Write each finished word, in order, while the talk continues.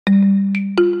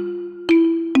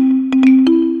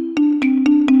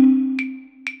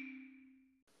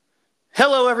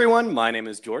Hello, everyone. My name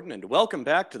is Jordan, and welcome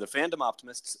back to the Fandom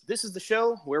Optimists. This is the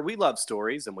show where we love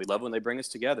stories, and we love when they bring us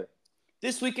together.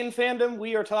 This week in fandom,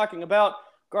 we are talking about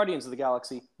Guardians of the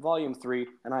Galaxy, Volume 3,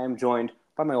 and I am joined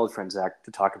by my old friend Zach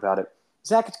to talk about it.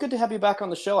 Zach, it's good to have you back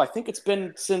on the show. I think it's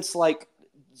been since,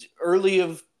 early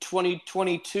of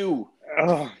 2022.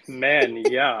 Oh, man,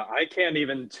 yeah. I can't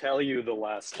even tell you the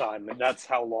last time, and that's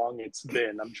how long it's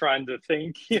been. I'm trying to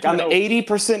think, I'm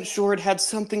 80% sure it had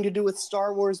something to do with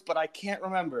Star Wars, but I can't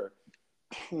remember.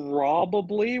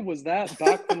 Probably. Was that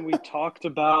back when we talked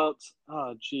about,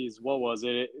 what was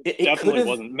it? It definitely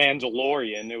wasn't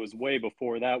Mandalorian. It was way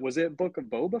before that. Was it Book of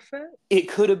Boba Fett? It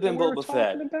could have been that we were Boba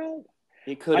Fett. talking about?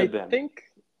 It could have been.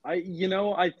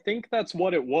 I think that's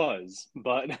what it was,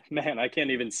 but man, I can't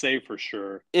even say for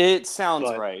sure. It sounds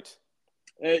right.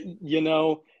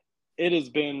 It has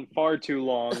been far too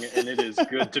long, and it is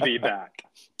good to be back.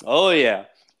 Oh, yeah.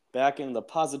 Back in the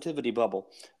positivity bubble.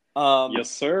 Yes,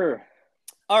 sir.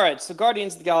 All right, so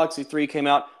Guardians of the Galaxy 3 came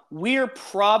out. We're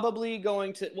probably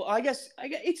going to... Well, I guess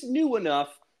it's new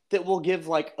enough that we'll give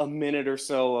a minute or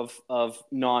so of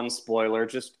non-spoiler,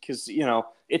 just because,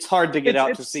 it's hard to get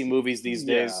out to see movies these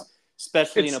days,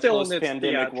 especially in a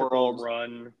post-pandemic world.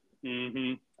 Run.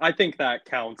 Mm-hmm. I think that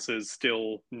counts as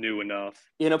still new enough.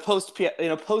 In a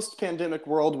post-pandemic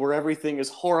world where everything is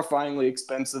horrifyingly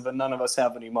expensive and none of us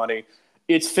have any money,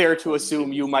 it's fair to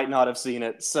assume you might not have seen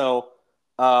it. So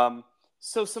some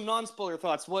non-spoiler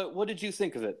thoughts. What did you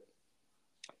think of it?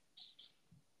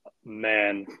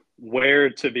 Man, where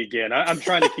to begin? I'm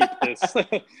trying to keep this,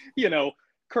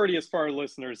 courteous for our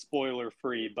listeners,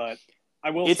 spoiler-free, but I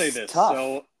will say this. Tough.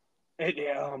 So,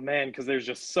 because there's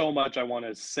just so much I want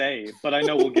to say, but I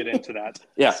know we'll get into that.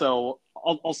 Yeah. So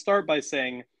I'll start by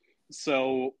saying,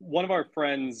 so one of our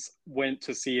friends went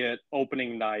to see it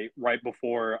opening night right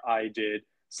before I did.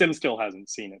 Sim still hasn't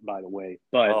seen it, by the way,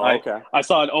 but I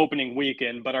saw it opening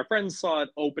weekend, but our friends saw it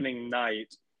opening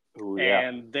night. Ooh, yeah.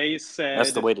 And they said,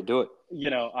 that's the way to do it.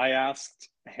 I asked,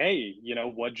 hey,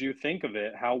 what'd you think of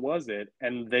it? How was it?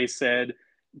 And they said,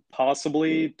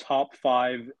 possibly top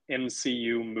 5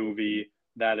 MCU movie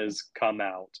that has come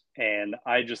out. And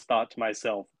I just thought to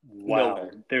myself, wow,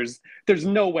 there's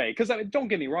no way. Because don't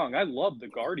get me wrong, I love the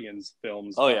Guardians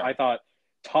films. Oh, yeah. I thought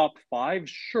top 5,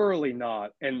 surely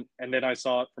not. And then I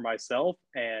saw it for myself,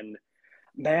 and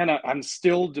man, I'm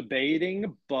still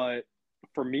debating, but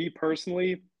for me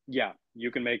personally, yeah,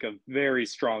 you can make a very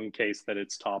strong case that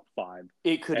it's top 5.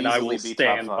 It could and easily I will be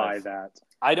stand top 5. by that.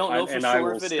 I don't know for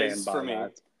sure if it is for me,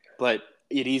 but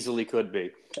it easily could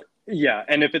be. Yeah,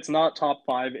 and if it's not top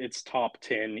 5, it's top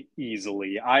 10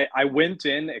 easily. I went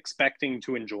in expecting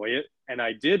to enjoy it, and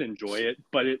I did enjoy it,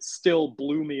 but it still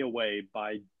blew me away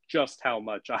by just how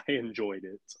much I enjoyed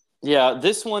it. Yeah,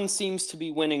 this one seems to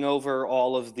be winning over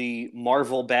all of the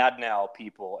Marvel bad now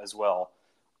people as well.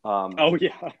 Oh,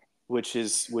 yeah. Which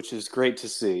is great to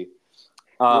see.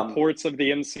 Reports of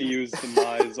the MCU's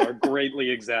demise are greatly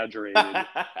exaggerated.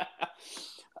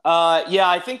 Yeah,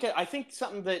 I think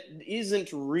something that isn't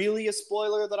really a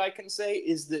spoiler that I can say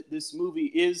is that this movie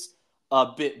is a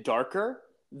bit darker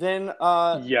than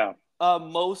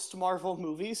most Marvel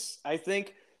movies. I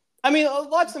think. I mean,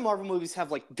 lots of Marvel movies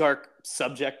have dark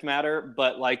subject matter,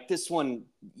 but this one,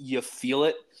 you feel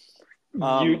it.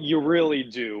 You really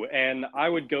do, and I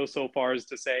would go so far as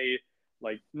to say,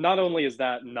 not only is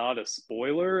that not a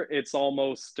spoiler, it's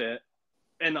almost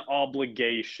an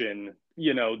obligation,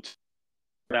 to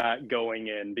that going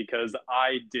in, because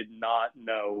I did not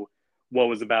know what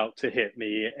was about to hit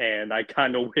me, and I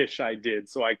kind of wish I did,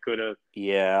 so I could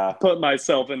have put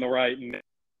myself in the right.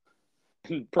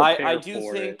 I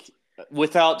do think,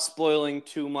 without spoiling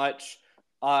too much,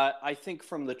 I think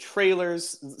from the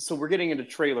trailers, so we're getting into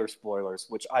trailer spoilers,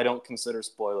 which I don't consider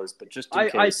spoilers, but just in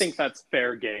case. I think that's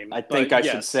fair game. I think I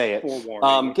should say it.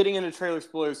 Getting into trailer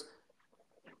spoilers,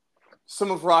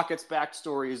 some of Rocket's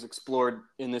backstory is explored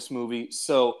in this movie,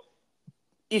 so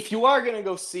if you are going to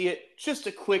go see it, just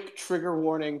a quick trigger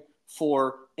warning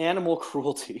for animal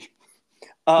cruelty.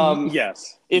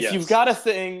 Yes. If you've got a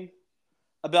thing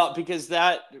about, because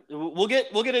that we'll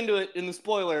get into it in the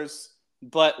spoilers,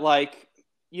 but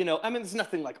there's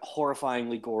nothing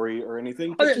horrifyingly gory or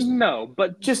anything.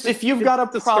 But just if you've got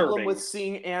a problem with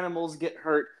seeing animals get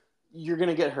hurt, you're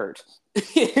gonna get hurt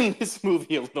in this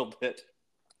movie a little bit.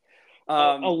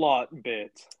 A lot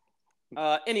bit.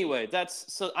 Anyway,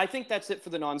 I think that's it for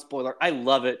the non-spoiler. I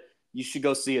love it. You should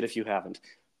go see it if you haven't.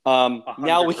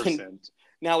 Now we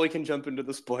can jump into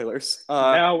the spoilers.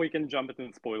 Now we can jump into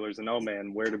the spoilers, and oh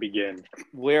man, where to begin?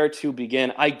 Where to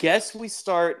begin? I guess we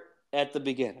start at the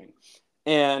beginning,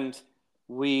 and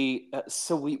we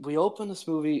open this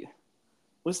movie.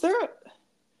 Was there a,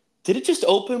 did it just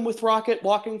open with Rocket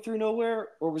walking through nowhere,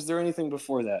 or was there anything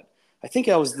before that? I think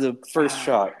that was the first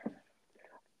shot.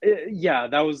 Yeah,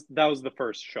 that was the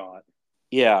first shot.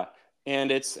 Yeah,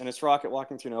 and it's Rocket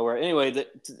walking through nowhere. Anyway,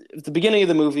 at the beginning of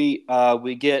the movie,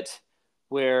 we get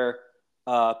where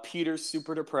Peter's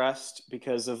super depressed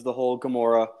because of the whole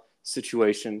Gamora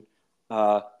situation.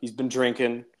 He's been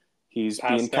drinking. He's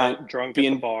Passed out, drunk at the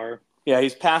being bar. yeah,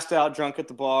 he's passed out, drunk at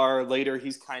the bar. Later,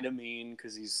 he's kind of mean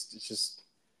because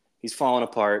he's falling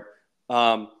apart.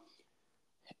 Um,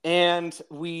 and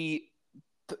we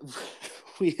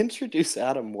introduce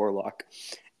Adam Warlock,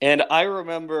 and I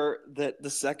remember that the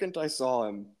second I saw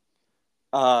him,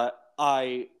 I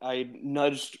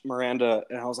nudged Miranda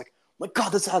and I was like, "My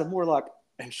God, that's Adam Warlock!"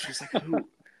 And she's like,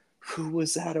 "Who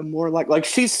was Adam Warlock?" Like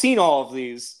she's seen all of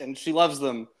these and she loves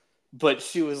them, but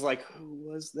she was like, "Who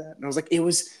was that?" And I was like, "It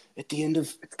was at the end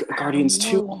of Guardians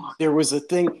 2. There was a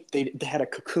thing. They had a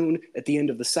cocoon at the end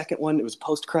of the second one. It was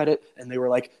post credit, and they were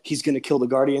like, he's gonna kill the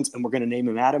Guardians, and we're gonna name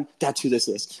him Adam. That's who this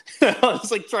is." I was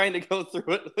like trying to go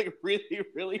through it like really,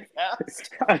 really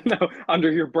fast. I know,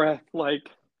 under your breath, like.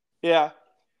 Yeah.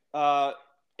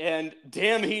 And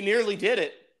damn, he nearly did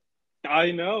it.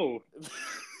 I know.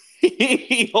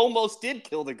 He almost did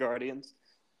kill the Guardians.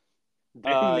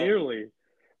 Nearly.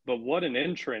 But what an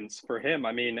entrance for him.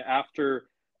 I mean, after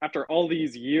all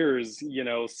these years,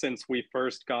 since we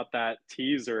first got that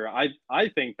teaser, I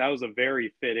think that was a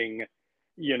very fitting,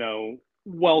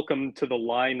 welcome to the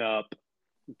lineup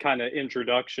kind of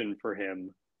introduction for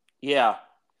him. Yeah.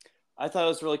 I thought it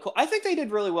was really cool. I think they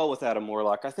did really well with Adam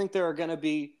Warlock. I think there are going to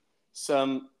be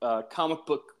some comic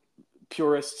book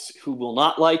purists who will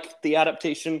not like the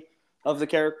adaptation of the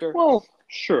character. Well,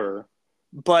 sure.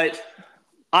 But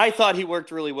I thought he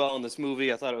worked really well in this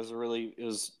movie. I thought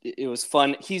it was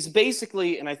fun. He's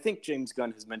basically, and I think James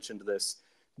Gunn has mentioned this,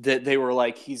 that they were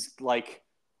like, he's like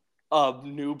a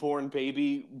newborn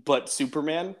baby, but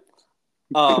Superman.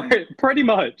 Pretty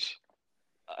much.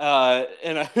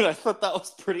 And I thought that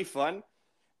was pretty fun.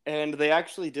 And they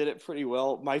actually did it pretty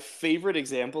well. My favorite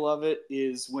example of it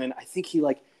is when I think he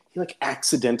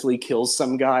accidentally kills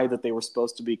some guy that they were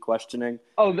supposed to be questioning.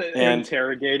 Oh,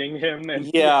 interrogating him.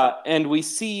 And we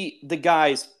see the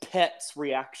guy's pet's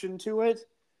reaction to it.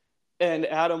 And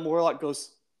Adam Warlock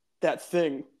goes, "That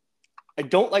thing, I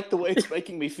don't like the way it's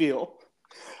making me feel."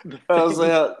 I was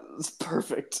like, it's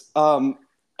perfect.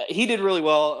 He did really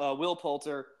well. Will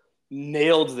Poulter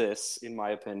nailed this, in my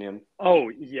opinion. Oh,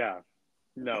 yeah.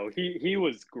 No, he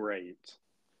was great.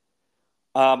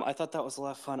 I thought that was a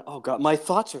lot of fun. Oh God, my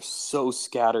thoughts are so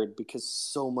scattered because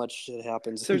so much shit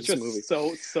happens in this movie.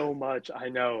 So much. I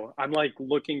know. I'm like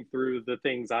looking through the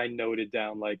things I noted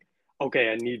down. Like,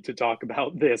 okay, I need to talk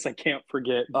about this. I can't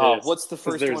forget this. What's the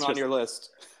first one on your list?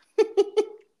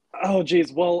 Oh,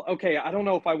 geez. Well, okay. I don't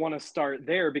know if I want to start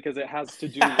there because it has to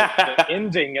do with the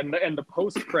ending and the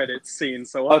post credits scene.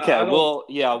 So okay,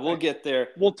 we'll get there.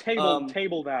 We'll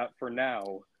table that for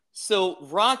now. So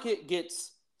Rocket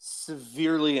gets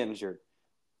severely injured,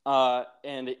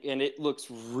 and it looks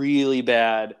really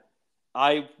bad.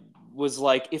 I was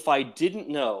like, if I didn't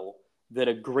know that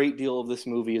a great deal of this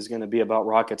movie is going to be about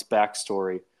Rocket's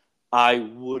backstory, I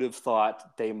would have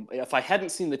thought if I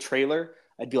hadn't seen the trailer,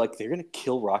 I'd be like, they're going to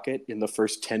kill Rocket in the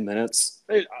first 10 minutes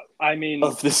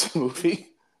of this movie.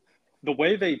 The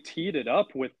way they teed it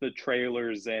up with the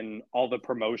trailers and all the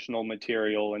promotional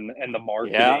material and the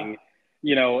marketing,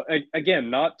 again,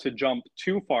 not to jump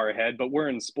too far ahead, but we're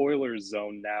in spoilers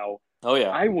zone now. Oh, yeah.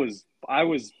 I was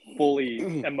fully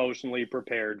emotionally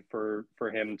prepared for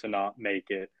him to not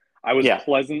make it. I was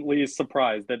pleasantly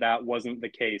surprised that wasn't the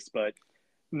case, but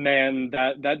man,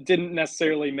 that didn't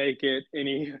necessarily make it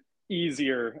any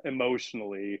easier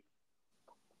emotionally.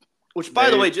 Which, by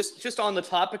the way, just on the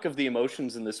topic of the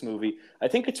emotions in this movie, I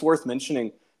think it's worth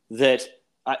mentioning that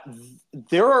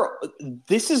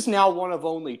this is now one of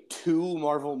only 2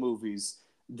 Marvel movies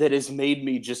that has made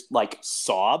me just like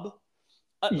sob.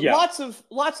 Lots of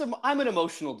I'm an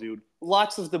emotional dude.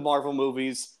 Lots of the Marvel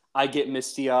movies I get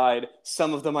misty-eyed.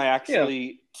 Some of them I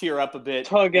actually tear up a bit.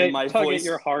 Tug at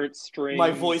your heartstrings.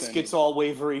 My voice gets all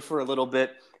wavery for a little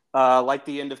bit. Like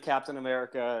the end of Captain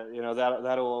America,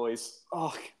 that'll always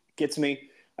gets me.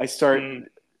 I start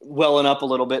welling up a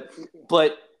little bit.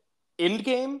 But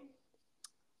Endgame,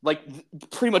 like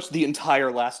pretty much the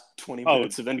entire last 20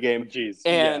 minutes of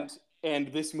Endgame, and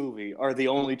this movie are the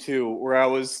only 2 where I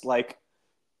was like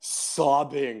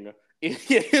sobbing in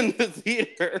the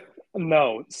theater.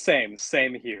 No, same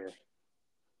here.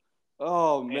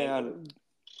 Oh man.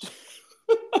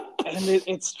 And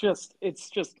it's just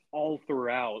all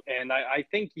throughout. And I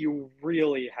think you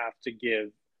really have to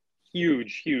give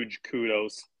huge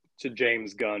kudos to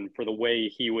James Gunn for the way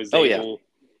he was Oh yeah. able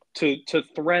to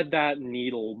thread that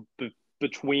needle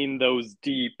between those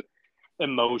deep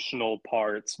emotional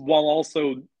parts while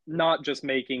also not just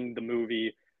making the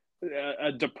movie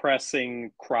a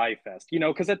depressing cry fest.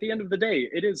 Because at the end of the day,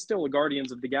 it is still a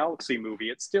Guardians of the Galaxy movie.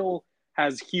 It still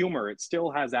has humor. It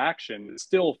still has action. It's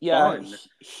still Yeah, fun.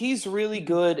 he's really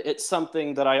good at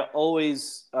something that I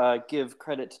always give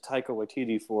credit to Taika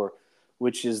Waititi for,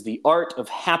 which is the art of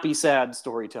happy, sad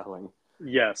storytelling.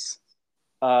 Yes.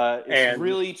 It's And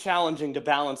really challenging to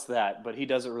balance that, but he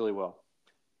does it really well.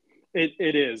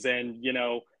 it is. And,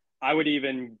 I would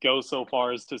even go so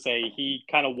far as to say he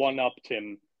kind of one-upped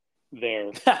him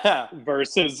there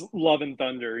versus Love and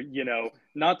Thunder.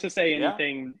 Not to say Yeah.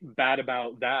 anything bad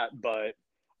about that, but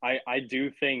I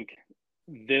do think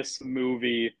this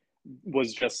movie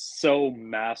was just so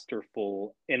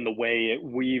masterful in the way it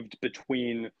weaved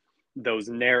between those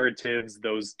narratives,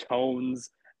 those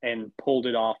tones, and pulled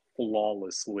it off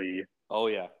flawlessly. Oh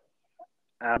yeah.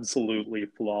 Absolutely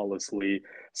flawlessly.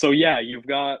 So yeah, you've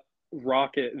got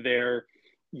Rocket there,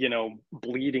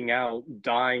 bleeding out,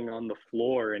 dying on the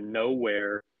floor in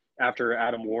nowhere after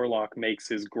Adam Warlock makes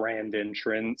his grand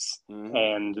entrance, Mm-hmm.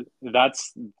 and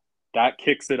that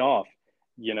kicks it off.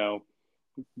 You know,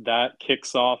 that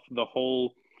kicks off the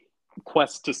whole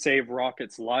quest to save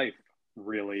Rocket's life,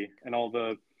 really, and all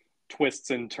the twists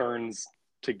and turns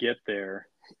to get there.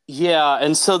 Yeah,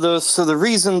 and so the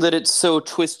reason that it's so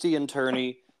twisty and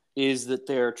turny is that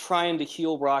they're trying to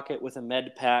heal Rocket with a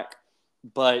med pack,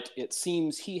 but it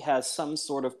seems he has some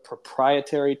sort of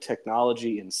proprietary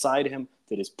technology inside him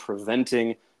that is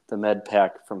preventing the med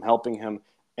pack from helping him,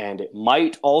 and it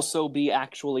might also be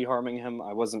actually harming him.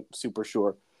 I wasn't super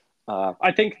sure.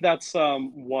 I think that's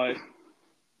what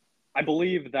I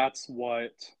believe that's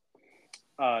what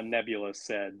Nebula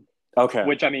said. Okay.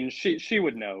 Which, I mean, she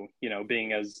would know,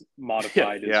 being as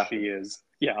modified Yeah. as she is.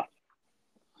 Yeah.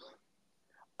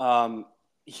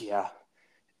 Yeah.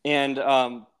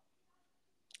 And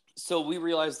so we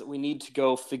realized that we need to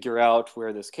go figure out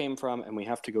where this came from, and we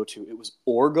have to go to, it was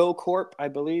Orgo Corp, I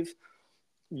believe.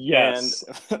 Yes.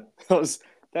 And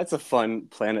that's a fun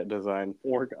planet design.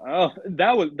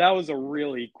 That was a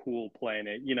really cool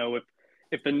planet.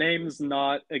 If the name's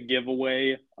not a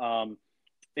giveaway,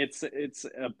 it's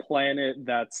a planet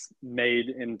that's made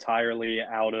entirely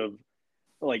out of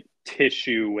like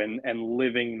tissue and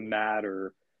living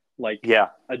matter, like Yeah.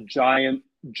 a giant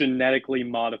genetically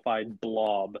modified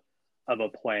blob of a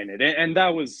planet. And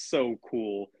that was so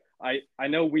cool. I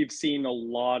know we've seen a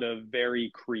lot of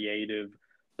very creative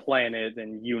planet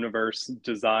and universe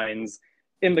designs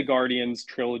in the Guardians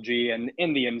trilogy and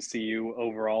in the MCU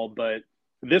overall, but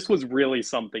this was really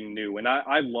something new, and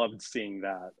I loved seeing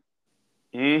that.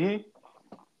 Mm-hmm.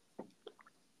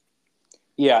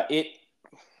 Yeah,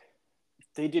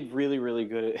 they did really, really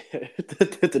good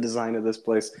at the design of this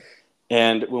place.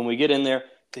 And when we get in there,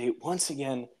 they once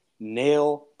again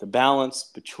nail the balance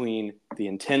between the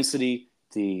intensity,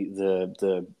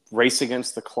 the race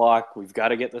against the clock. We've got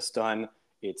to get this done.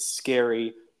 It's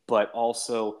scary, but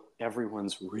also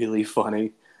everyone's really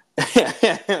funny.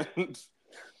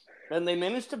 and they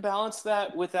managed to balance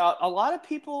that without a lot of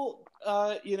people,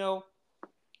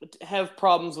 have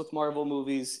problems with Marvel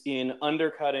movies in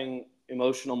undercutting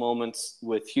emotional moments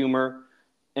with humor.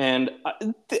 And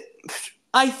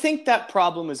I think that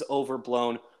problem is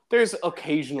overblown. There's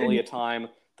occasionally a time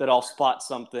that I'll spot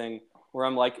something where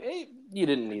I'm like, hey, you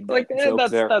didn't need that joke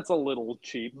there. That's a little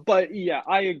cheap. But yeah,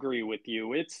 I agree with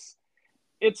you. It's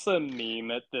a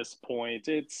meme at this point.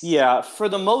 Yeah, for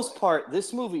the most part,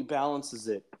 this movie balances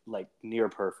it like near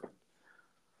perfect.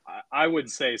 I would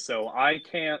say so. I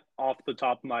can't off the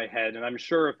top of my head, and I'm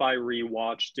sure if I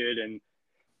rewatched it and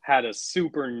had a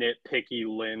super nitpicky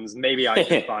lens, maybe I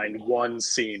could find one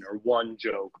scene or one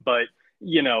joke. But,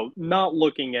 not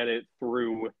looking at it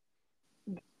through,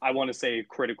 I want to say a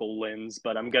critical lens,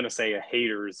 but I'm going to say a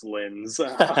hater's lens.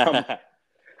 I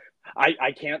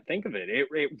can't think of it.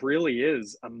 It really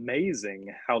is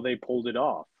amazing how they pulled it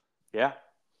off. Yeah.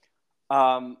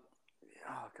 Oh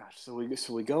gosh. So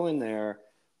we go in there.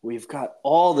 We've got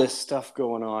all this stuff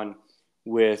going on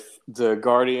with the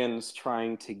Guardians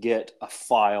trying to get a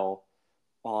file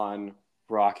on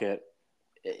Rocket.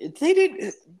 They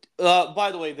did.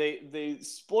 By the way, they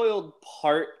spoiled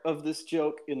part of this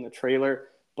joke in the trailer,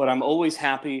 but I'm always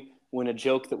happy when a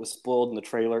joke that was spoiled in the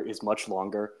trailer is much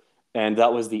longer. And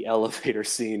that was the elevator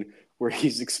scene where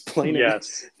he's explaining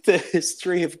the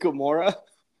history of Gamora.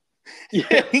 Yeah,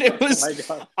 and it was.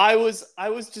 Oh I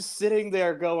was just sitting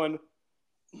there going,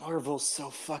 Marvel's so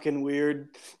fucking weird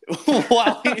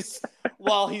while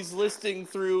while he's listing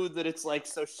through that it's like,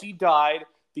 so she died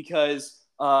because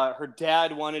her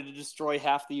dad wanted to destroy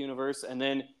half the universe, and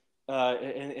then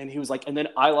and he was like, and then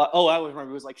I remember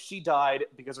it was like she died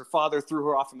because her father threw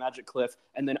her off a magic cliff,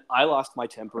 and then I lost my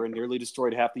temper and nearly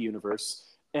destroyed half the universe.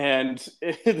 And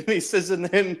he says, and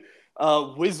then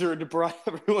Wizard brought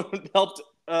everyone, helped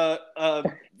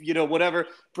whatever,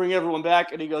 bring everyone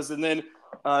back, and he goes, and then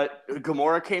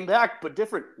Gamora came back, but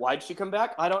different. Why'd she come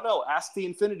back? I don't know. Ask the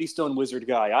Infinity Stone wizard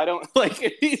guy. I don't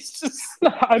like. He's just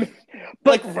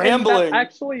like rambling.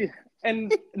 Actually,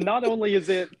 and not only is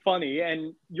it funny,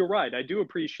 and you're right, I do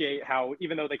appreciate how,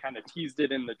 even though they kind of teased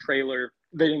it in the trailer,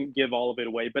 they didn't give all of it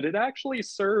away, but it actually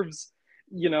serves,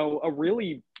 a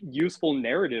really useful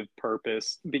narrative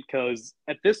purpose, because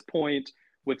at this point,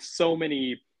 with so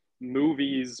many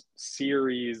movies,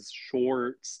 series,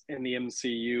 shorts in the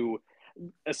MCU,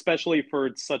 especially for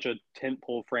such a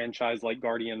tentpole franchise like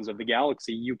Guardians of the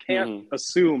Galaxy, you can't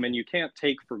assume and you can't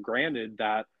take for granted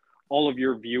that all of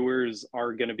your viewers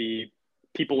are going to be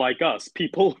people like us,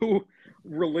 people who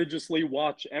religiously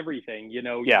watch everything.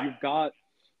 You've got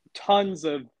tons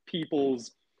of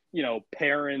people's,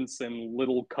 parents and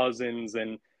little cousins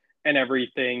and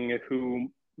everything who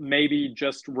maybe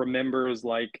just remembers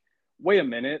like, wait a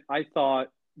minute, I thought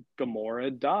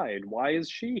Gamora died. Why is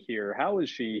she here? How is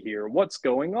she here? What's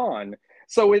going on?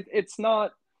 So it's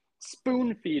not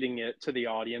spoon feeding it to the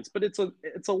audience, but it's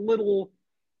a little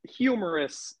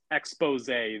humorous expose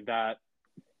that,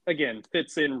 again,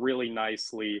 fits in really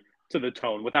nicely to the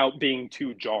tone without being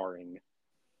too jarring.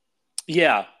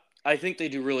 Yeah, I think they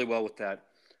do really well with that.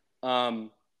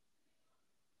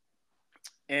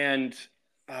 And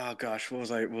oh gosh, what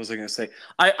was I going to say?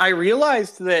 I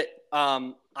realized that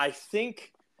I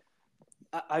think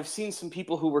I've seen some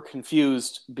people who were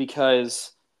confused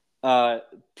because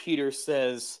Peter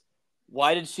says,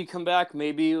 why did she come back?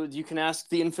 Maybe you can ask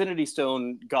the Infinity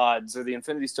Stone gods or the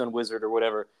Infinity Stone wizard or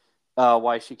whatever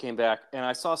why she came back. And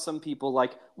I saw some people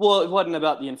like, well, it wasn't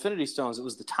about the Infinity Stones. It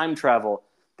was the time travel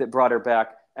that brought her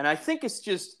back. And I think it's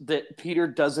just that Peter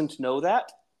doesn't know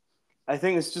that. I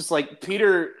think it's just like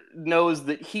Peter knows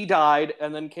that he died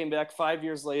and then came back 5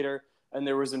 years later, and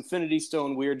there was Infinity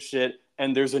Stone weird shit,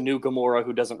 and there's a new Gamora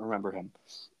who doesn't remember him.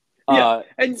 Yeah,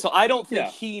 and so I don't think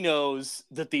he knows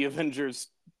that the Avengers,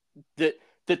 that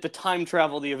the time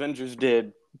travel the Avengers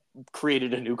did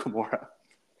created a new Gamora.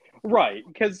 Right,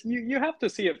 because you have to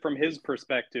see it from his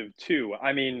perspective too.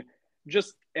 I mean,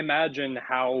 just imagine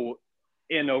how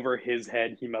in over his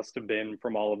head he must have been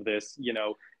from all of this.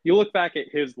 You look back at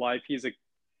his life, he's a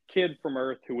kid from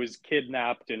Earth who was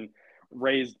kidnapped and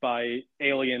raised by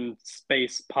alien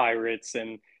space pirates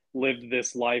and lived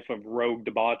this life of rogue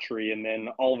debauchery, and then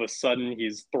all of a sudden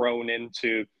he's thrown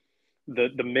into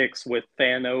the mix with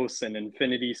Thanos and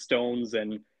Infinity Stones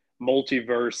and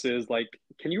multiverses. Like,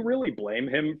 can you really blame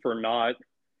him for not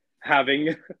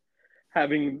having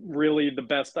really the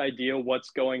best idea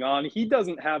what's going on? He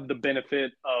doesn't have the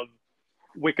benefit of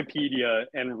Wikipedia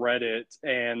and Reddit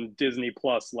and Disney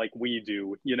Plus like we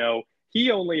do. He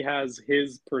only has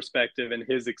his perspective and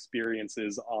his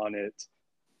experiences on it.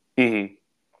 Mm-hmm.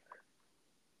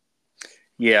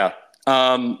 Yeah.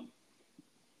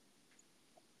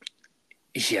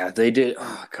 Yeah, they did.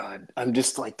 Oh God, I'm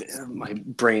just like, my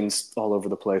brain's all over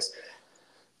the place.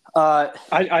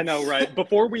 I know, right?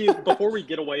 Before we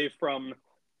get away from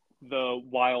the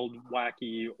wild,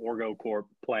 wacky OrgoCorp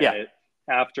planet,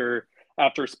 after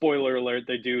spoiler alert,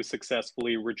 they do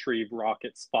successfully retrieve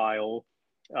Rocket's file.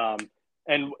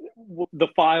 And the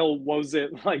file, was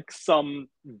it like some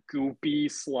goopy,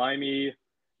 slimy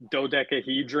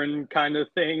dodecahedron kind of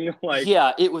thing? Like,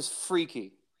 yeah, it was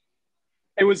freaky.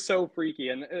 It was so freaky,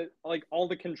 and like all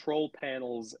the control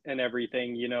panels and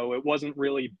everything, it wasn't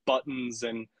really buttons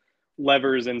and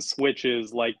levers and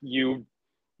switches. Like, you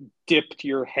dipped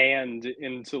your hand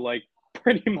into like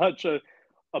pretty much a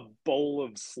bowl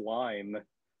of slime,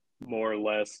 more or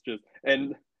less.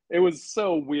 And it was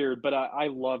so weird, but I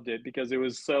loved it because it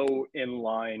was so in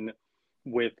line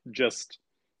with just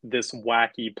this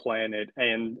wacky planet.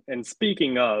 And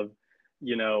speaking of,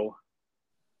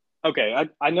 okay,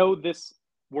 I know this,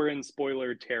 we're in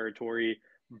spoiler territory,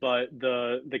 but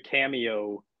the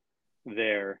cameo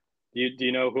there, do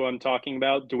you know who I'm talking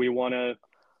about? Do we want to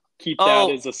keep that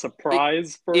as a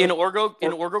surprise in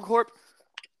OrgoCorp?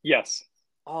 Yes.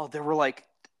 Oh, there were like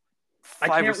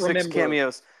 5 or 6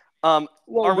 cameos. Are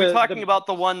we talking about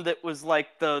the one that was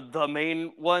like the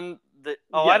main one? Yes,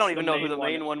 I don't even know who the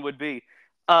main one would be.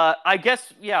 I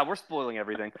guess, we're spoiling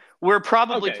everything. We're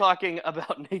probably talking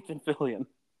about Nathan Fillion.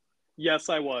 Yes,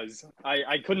 I was.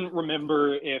 I couldn't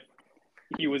remember if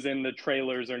he was in the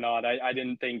trailers or not. I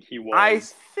didn't think he I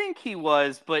was. think he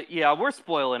was, but yeah, we're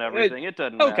spoiling It, everything. It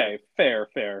doesn't matter. okay, fair.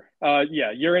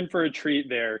 Yeah, you're in for a treat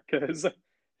there because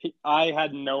I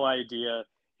had no idea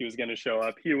he was going to show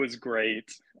up. He was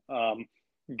great. Um,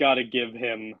 Got to give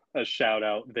him a shout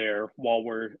out there while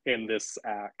we're in this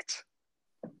act.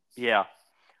 Yeah.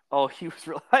 Oh, he was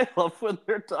really. I love when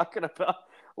they're talking about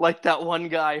like that one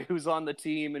guy who's on the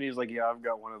team, and he's like, "Yeah, I've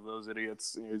got one of those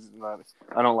idiots. He's not.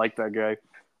 I don't like that guy."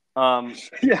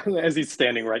 Yeah, as he's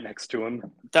standing right next to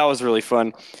him. That was really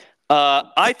fun.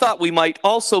 I thought we might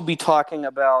also be talking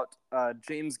about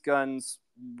James Gunn's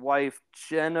wife,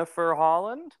 Jennifer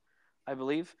Holland, I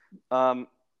believe,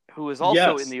 who is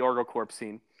also in Yes. the OrgoCorp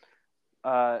scene.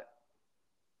 Uh,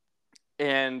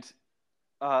 and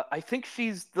I think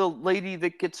she's the lady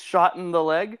that gets shot in the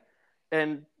leg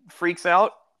and freaks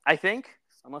out, I think,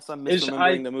 unless I'm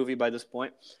misremembering the movie by this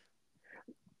point.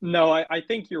 No, I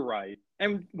think you're right.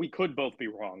 And we could both be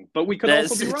wrong, but we could That's,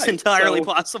 also be it's right. entirely So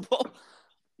possible.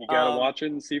 you got to watch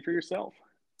it and see for yourself.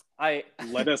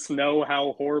 Let us know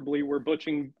how horribly we're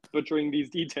butchering these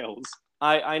details.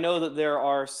 I know that there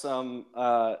are some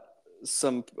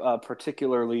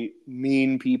particularly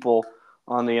mean people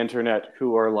on the internet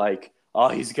who are like, "Oh,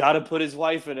 he's got to put his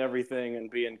wife in everything," and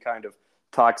being kind of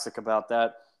toxic about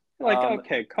that. Like,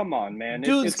 okay, come on, man.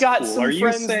 Dude's it's got cool. some Are you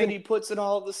friends saying... that he puts in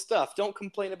all of the stuff. Don't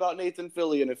complain about Nathan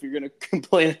Fillion if you're going to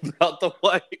complain about the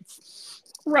wife.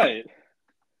 Right.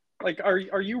 Like,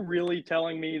 are you really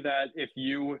telling me that if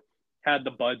you had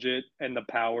the budget and the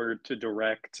power to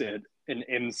direct an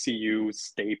MCU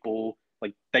staple,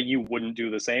 like that you wouldn't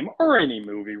do the same, or any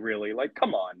movie really? Like,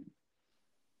 come on.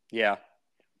 Yeah.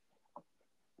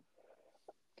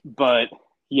 But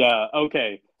yeah,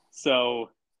 okay. So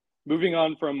moving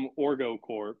on from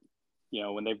OrgoCorp,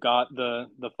 when they've got the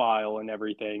file and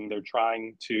everything, they're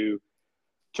trying to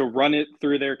run it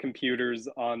through their computers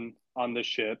on the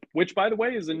ship, which by the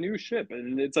way is a new ship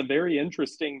and it's a very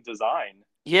interesting design.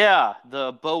 Yeah,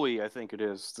 the Bowie, I think it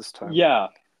is this time. Yeah.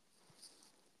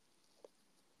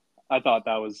 I thought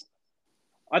that was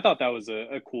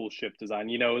a cool ship design.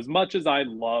 As much as I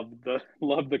love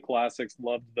the classics,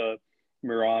 love the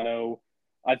Murano,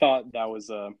 I thought that was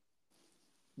a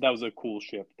cool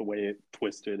ship, the way it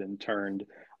twisted and turned.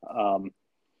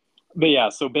 But yeah,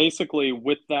 so basically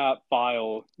with that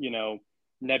file,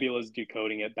 Nebula's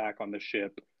decoding it back on the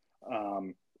ship,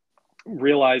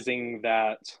 realizing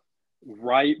that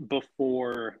right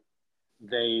before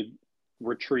they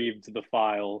retrieved the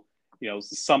file,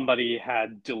 somebody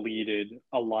had deleted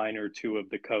a line or two of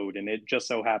the code, and it just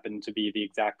so happened to be the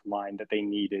exact line that they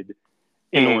needed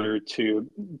in order to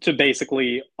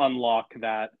basically unlock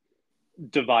that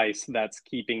device that's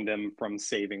keeping them from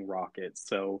saving Rocket.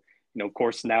 So, of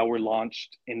course, now we're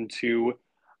launched into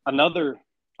another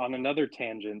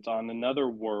tangent on another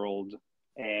world,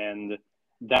 and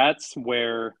that's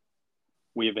where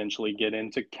we eventually get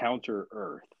into Counter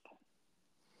Earth.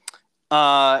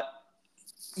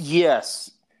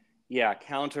 Yes. Yeah,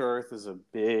 Counter Earth is a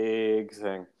big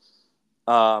thing.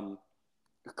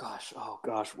 Gosh,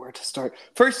 where to start?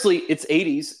 Firstly, it's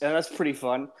 80s, and that's pretty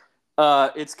fun.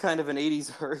 It's kind of an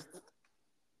 80s Earth.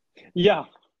 Yeah.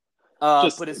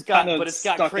 But it's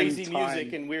got crazy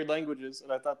music and weird languages,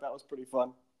 and I thought that was pretty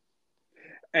fun.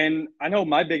 And I know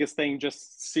my biggest thing,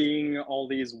 just seeing all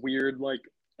these weird like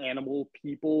animal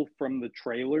people from the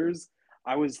trailers,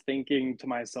 I was thinking to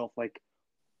myself, like,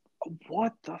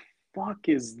 what the fuck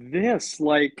is this?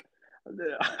 Like,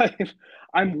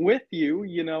 I'm with you,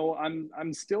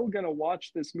 I'm still gonna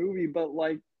watch this movie, but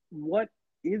like, what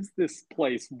is this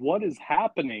place? What is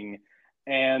happening?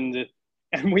 And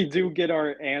we do get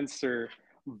our answer,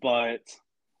 but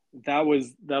that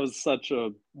was such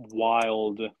a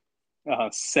wild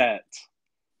set,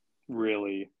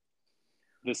 really.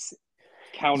 This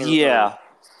Counter Yeah. Earth.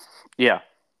 Yeah.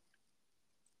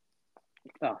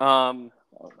 Oh.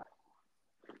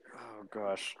 Oh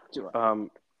gosh.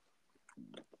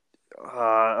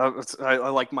 I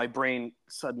like my brain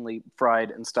suddenly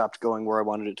fried and stopped going where I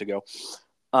wanted it to go.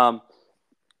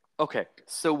 Okay,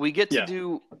 so we get to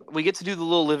do the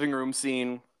little living room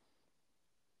scene.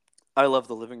 I love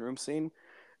the living room scene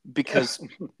because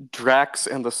Drax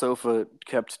and the sofa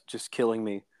kept just killing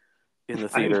me in the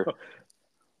theater.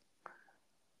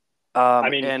 I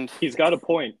mean, and he's got a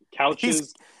point.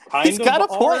 Couches he's got a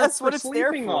point. That's what it's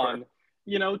there for. On.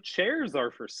 Chairs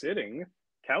are for sitting.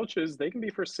 Couches, they can be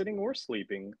for sitting or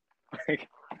sleeping.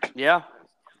 Yeah.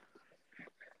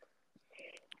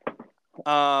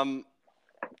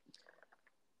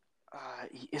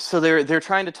 So they're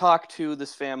trying to talk to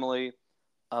this family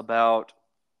about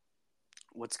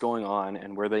what's going on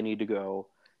and where they need to go,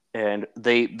 And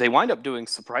they wind up doing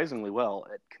surprisingly well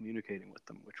at communicating with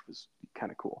them, which was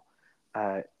kind of cool.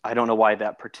 I don't know why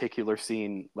that particular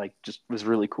scene just was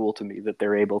really cool to me, that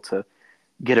they're able to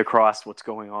get across what's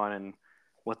going on and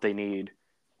what they need,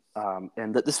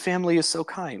 and that this family is so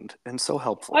kind and so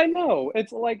helpful. I know.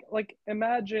 It's like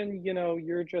imagine,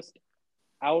 you're just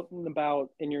out and about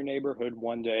in your neighborhood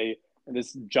one day, and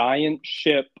this giant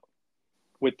ship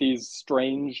with these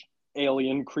strange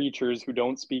alien creatures who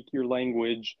don't speak your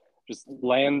language just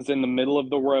lands in the middle of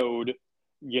the road.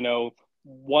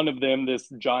 One of them, this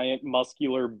giant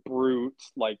muscular brute,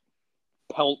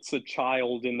 pelts a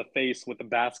child in the face with a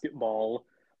basketball.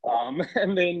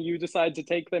 And then you decide to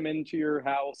take them into your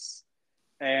house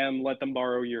and let them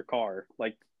borrow your car.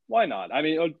 Why not? I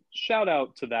mean, shout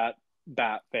out to that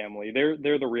Bat family. They're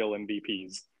the real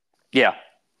MVPs. Yeah,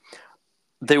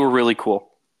 they were really cool.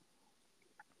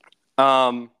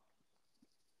 So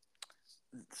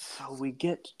we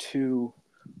get to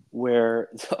where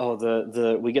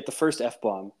we get the first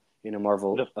F-bomb in a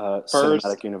Marvel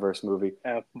Cinematic Universe movie.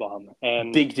 F-bomb.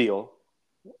 And big deal.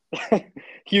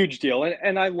 Huge deal.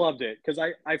 And I loved it because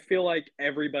I feel like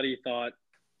everybody thought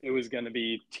it was going to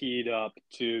be teed up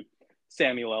to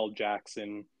Samuel L.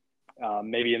 Jackson,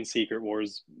 maybe in Secret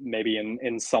Wars, maybe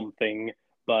in something,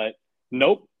 but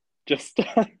nope, just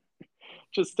a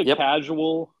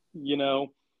casual,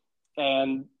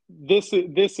 and this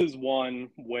is one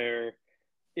where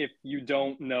if you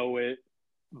don't know it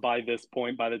by this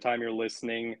point, by the time you're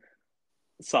listening,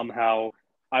 somehow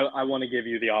I want to give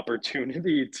you the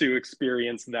opportunity to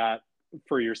experience that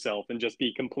for yourself and just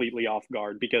be completely off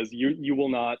guard, because you will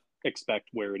not expect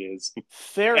where it is.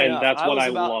 Fair enough. And that's what I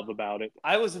love about it.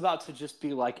 I was about to just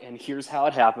be like, and here's how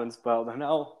it happens, but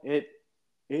no, it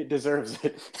deserves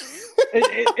it.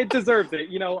 it deserves it.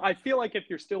 I feel like if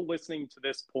you're still listening to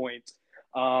this point,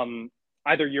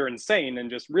 either you're insane and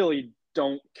just really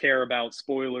don't care about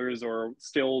spoilers, or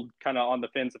still kind of on the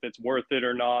fence if it's worth it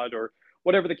or not, or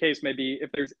whatever the case may be.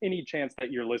 If there's any chance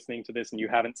that you're listening to this and you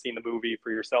haven't seen the movie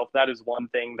for yourself, that is one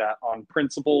thing that on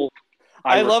principle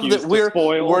I love that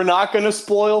we're not going to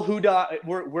spoil who dies.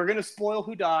 We're going to spoil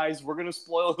who dies. We're going to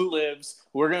spoil who lives.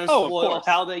 We're going to spoil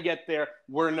how they get there.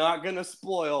 We're not going to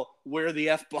spoil where the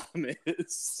F-bomb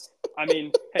is. I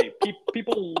mean, hey,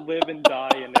 people live and die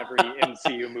in every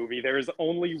MCU movie. There is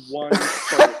only one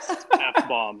first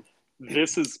F-bomb.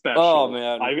 This is special. Oh,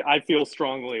 man. I feel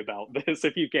strongly about this,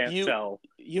 if you can't tell.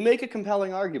 You make a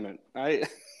compelling argument. There's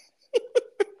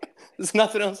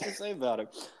nothing else to say about it.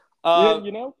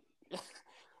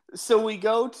 So we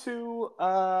go to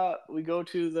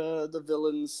the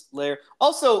villain's lair.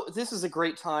 Also, this is a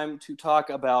great time to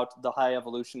talk about the High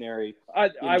Evolutionary.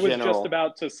 I was just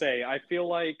about to say, I feel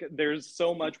like there's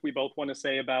so much we both want to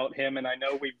say about him, and I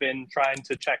know we've been trying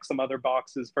to check some other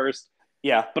boxes first.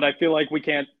 Yeah, but I feel like we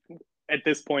can't, at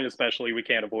this point especially, we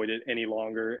can't avoid it any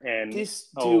longer. And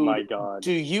oh my god,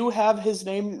 do you have his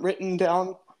name written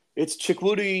down? It's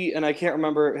Chukwudi, and I can't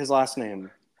remember his last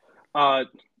name.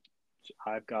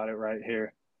 I've got it right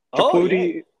here.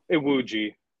 Chukwudi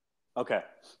Iwuji. Okay.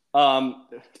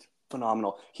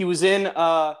 Phenomenal. He was in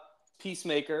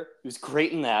Peacemaker. He was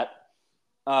great in that.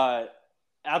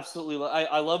 Absolutely.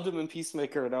 I loved him in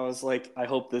Peacemaker, and I was like, I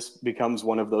hope this becomes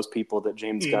one of those people that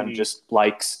James Gunn just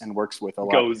likes and works with a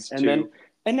lot.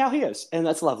 And now he is, and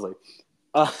that's lovely.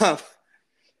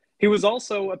 He was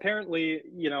also apparently,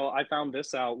 I found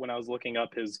this out when I was looking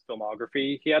up his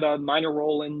filmography. He had a minor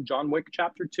role in John Wick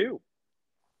Chapter 2.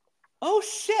 Oh,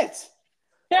 shit.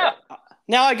 Yeah.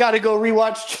 Now I got to go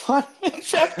rewatch John Wick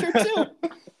Chapter 2.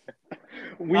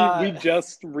 We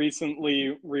just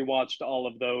recently rewatched all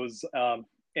of those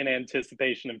in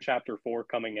anticipation of Chapter 4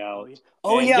 coming out.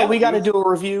 We got to do a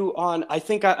review on. I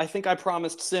think I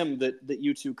promised Sim that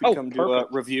you two could come do a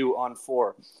review on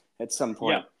 4 at some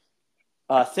point.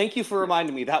 Yeah. Thank you for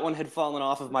reminding me. That one had fallen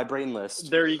off of my brain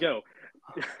list. There you go.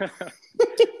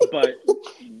 But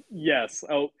yes.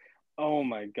 Oh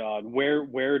my God.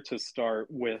 Where to start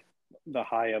with the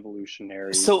High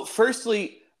Evolutionary? So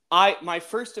firstly, my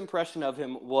first impression of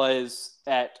him was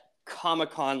at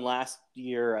Comic-Con last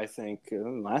year, I think.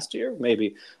 Last year?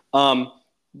 Maybe.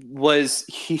 Was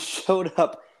he showed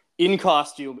up in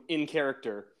costume, in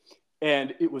character,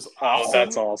 and it was awesome. Oh,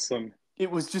 that's awesome. It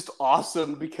was just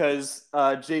awesome because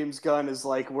James Gunn is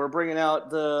like, we're bringing out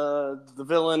the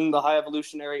villain, the High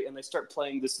Evolutionary, and they start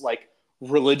playing this like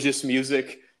religious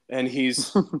music, and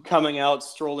he's coming out,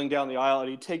 strolling down the aisle, and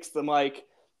he takes the mic,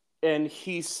 and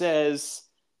he says,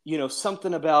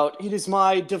 something about, it is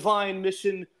my divine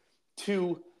mission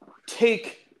to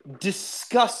take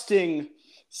disgusting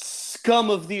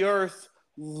scum of the earth,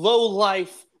 low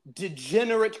life,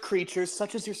 degenerate creatures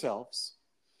such as yourselves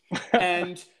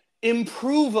and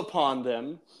improve upon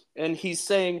them. And he's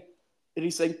saying,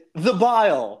 the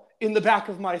bile in the back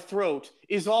of my throat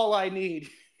is all I need,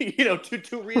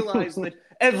 to realize that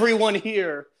everyone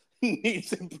here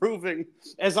needs improving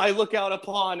as I look out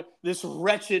upon this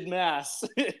wretched mass.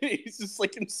 He's just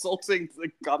like insulting the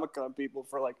Comic-Con people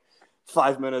for like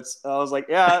 5 minutes. I was like,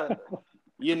 yeah,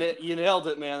 you nailed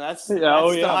it, man. That's the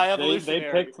High Evolutionary.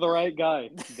 They picked the right guy.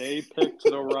 They picked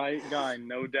the right guy,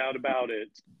 no doubt about it.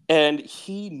 And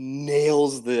he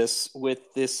nails this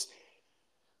with this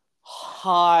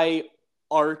high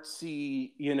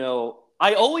artsy,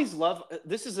 I always love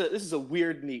this is a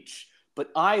weird niche, but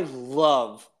I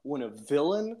love when a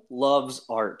villain loves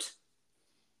art.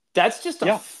 That's just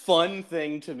a fun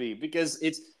thing to me because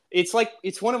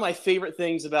it's one of my favorite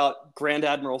things about Grand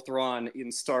Admiral Thrawn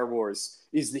in Star Wars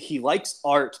is that he likes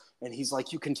art, and he's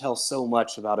like, you can tell so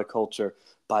much about a culture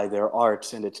by their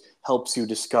art, and it helps you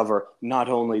discover not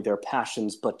only their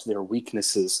passions but their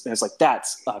weaknesses. And it's like,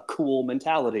 that's a cool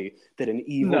mentality that an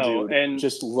evil dude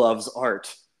just loves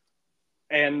art.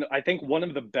 And I think one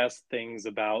of the best things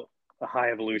about the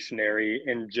High Evolutionary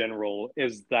in general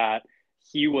is that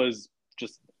he was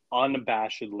just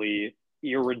unabashedly,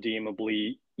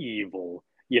 irredeemably evil.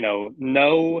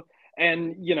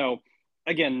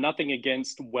 Again, nothing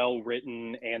against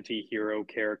well-written anti-hero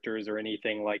characters or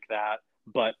anything like that,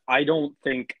 but I don't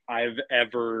think I've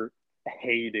ever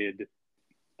hated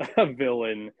a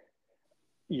villain,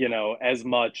 as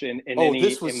much in any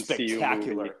this was MCU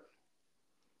spectacular. movie.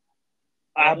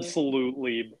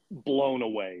 Absolutely blown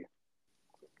away.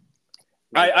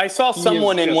 I saw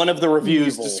someone in one of the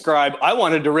reviews describe, I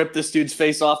wanted to rip this dude's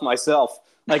face off myself.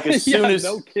 Like as soon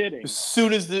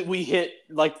as we hit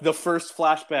like the first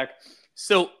flashback.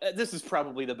 So this is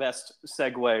probably the best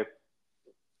segue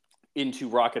into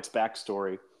Rocket's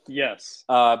backstory. Yes.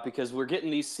 Because we're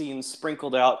getting these scenes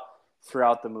sprinkled out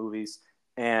throughout the movies.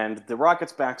 And the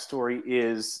Rocket's backstory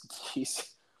is he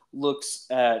looks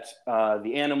at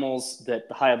the animals that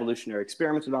the High Evolutionary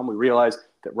experimented on. We realize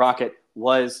that Rocket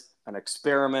was an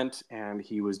experiment and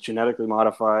he was genetically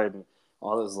modified. And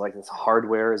all this this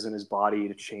hardware is in his body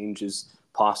to change his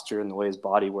posture and the way his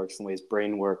body works and the way his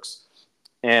brain works.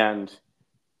 And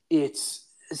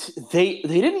they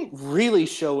didn't really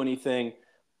show anything,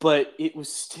 but it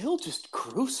was still just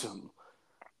gruesome.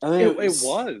 I mean,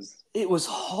 it was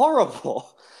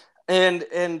horrible, and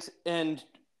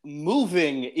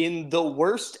moving in the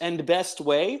worst and best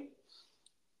way.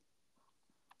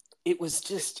 It was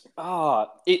just I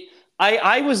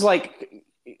was like,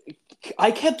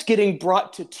 I kept getting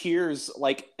brought to tears.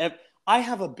 Like I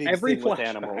have a big thing with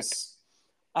animals.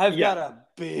 I've got a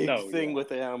big thing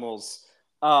with animals.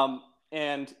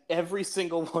 And every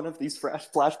single one of these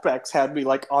flashbacks had me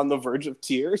like on the verge of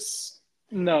tears.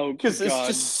 No, because it's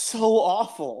just so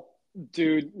awful.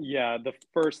 Dude, yeah, the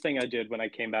first thing I did when I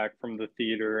came back from the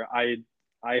theater, I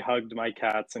hugged my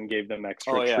cats and gave them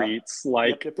extra treats.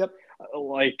 Like, yep.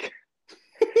 Like,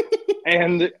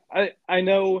 and I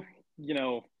know,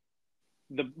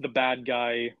 the bad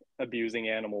guy abusing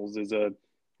animals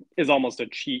is almost a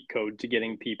cheat code to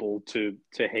getting people to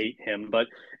hate him. But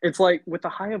it's like with the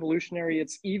High Evolutionary,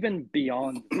 it's even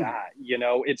beyond that,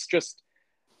 it's just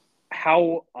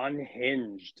how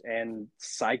unhinged and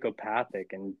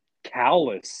psychopathic and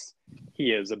callous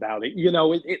he is about it.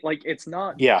 It's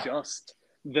not just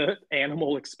the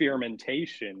animal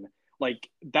experimentation. Like,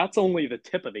 that's only the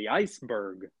tip of the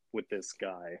iceberg with this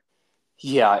guy.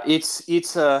 Yeah, it's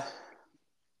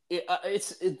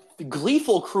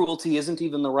gleeful cruelty isn't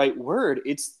even the right word.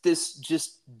 It's this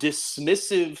just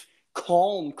dismissive,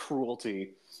 calm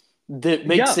cruelty that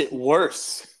makes it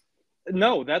worse.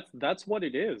 No, that's what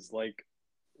it is. Like,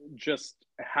 just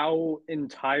how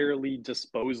entirely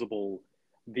disposable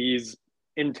these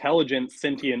intelligent,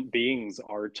 sentient beings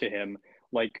are to him.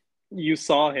 Like, you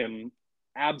saw him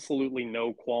absolutely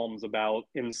no qualms about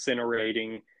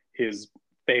incinerating his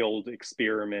failed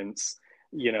experiments,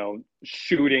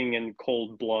 shooting in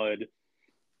cold blood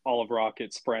all of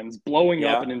Rocket's friends, blowing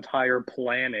up an entire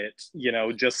planet,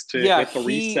 just to hit the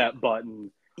reset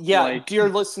button. Yeah, dear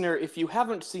listener, if you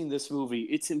haven't seen this movie,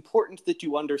 it's important that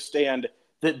you understand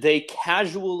that they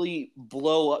casually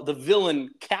blow up, the villain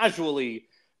casually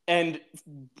and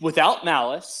without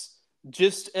malice,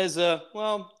 just as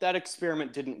that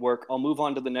experiment didn't work, I'll move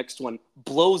on to the next one,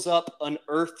 blows up an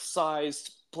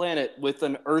Earth-sized planet with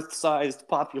an Earth-sized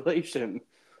population.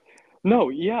 No,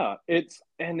 yeah, it's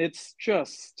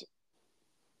just,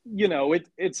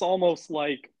 it's almost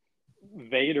like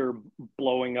Vader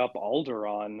blowing up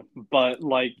Alderaan, but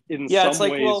like in some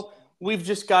ways, we've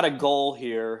just got a goal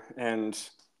here, and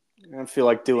I feel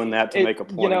like doing that to make a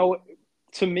point. You know,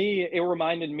 to me, it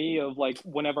reminded me of like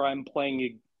whenever I'm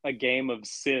playing a game of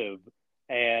Civ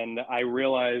and I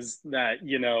realize that,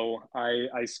 you know,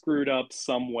 I screwed up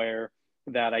somewhere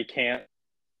that I can't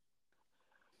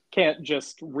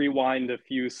just rewind a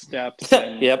few steps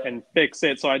and Yep. and fix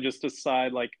it. So I just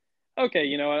decide like, okay,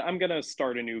 you know what, I'm gonna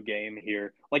start a new game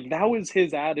here. Like that was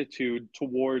his attitude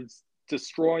towards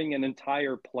destroying an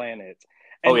entire planet.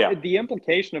 Oh, And yeah. the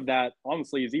implication of that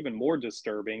honestly is even more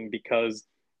disturbing because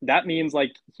that means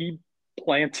like he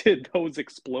planted those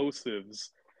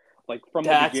explosives like from the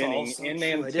That's beginning also in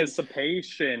true.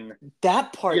 anticipation.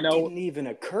 That You part know, didn't even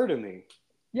occur to me.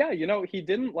 yeah, you know, he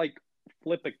didn't like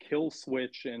flip a kill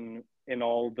switch in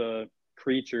all the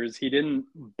creatures. He didn't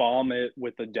bomb it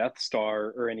with a Death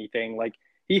Star or anything. Like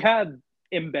he had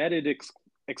embedded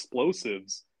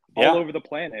explosives all Yeah. over the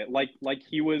planet. Like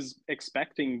he was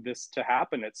expecting this to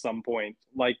happen at some point.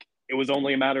 Like it was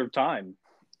only a matter of time.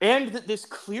 And that this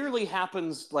clearly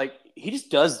happens, like, he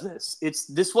just does this.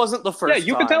 This wasn't the Yeah, first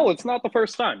you can time. tell it's not the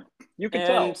first time. You can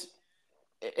tell.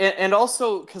 And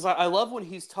also, because I love when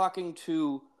he's talking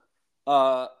to,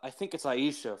 I think it's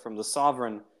Aisha from the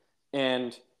Sovereign,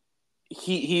 and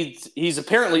he's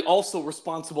apparently also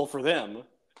responsible for them.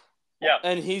 Yeah.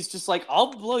 And he's just like,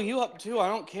 I'll blow you up too. I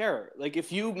don't care. Like,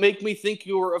 if you make me think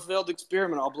you were a failed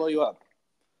experiment, I'll blow you up.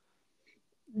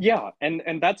 Yeah, and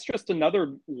that's just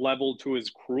another level to his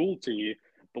cruelty.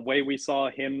 The way we saw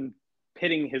him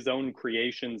pitting his own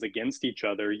creations against each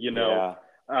other, you know,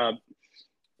 Yeah. uh,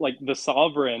 like the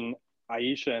Sovereign,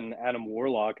 Aisha and Adam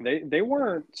Warlock, they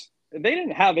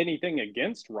didn't have anything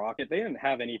against Rocket. They didn't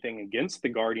have anything against the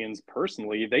Guardians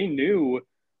personally. They knew,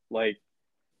 like,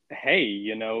 hey,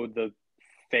 you know, the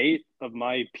fate of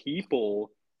my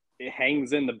people, it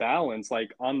hangs in the balance,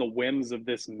 like on the whims of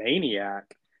this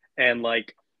maniac. And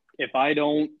like, if I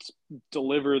don't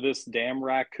deliver this damn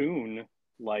raccoon,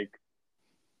 like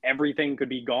everything could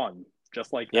be gone,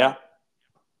 just like Yeah. that.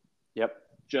 Yep.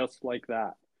 Just like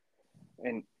that.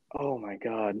 And oh my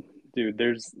god, dude,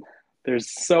 there's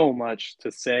so much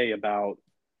to say about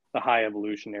the High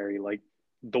Evolutionary. Like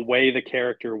the way the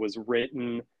character was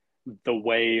written, the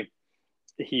way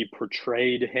he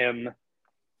portrayed him,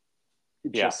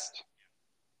 Yeah. just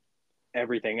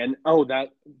everything. And oh, that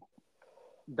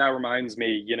reminds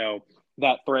me, you know,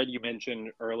 that thread you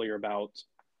mentioned earlier about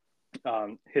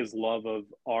his love of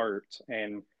art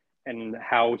and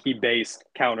how he based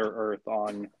Counter Earth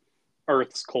on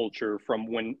Earth's culture from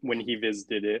when he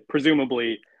visited it,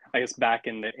 presumably, I guess back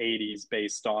in the 80s,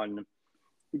 based on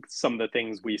some of the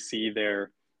things we see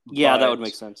there. Yeah, that But would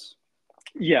make sense.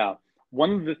 yeah,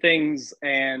 one of the things,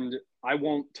 and I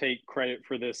won't take credit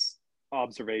for this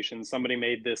observation, somebody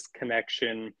made this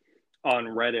connection on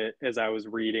Reddit as I was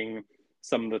reading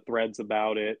some of the threads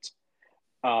about it.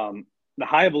 The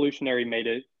High Evolutionary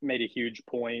made a huge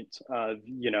point of,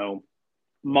 you know,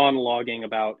 monologuing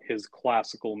about his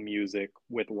classical music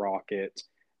with Rocket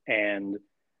and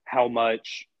how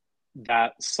much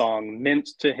that song meant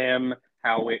to him,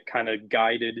 how it kind of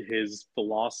guided his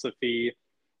philosophy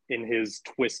in his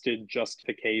twisted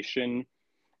justification.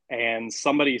 And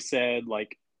somebody said,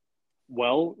 like,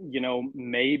 well, you know,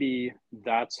 maybe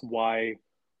that's why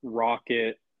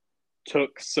Rocket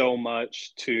took so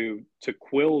much to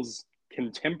Quill's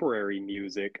contemporary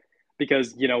music,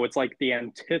 because you know it's like the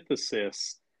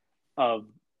antithesis of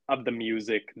of the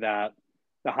music that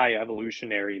the High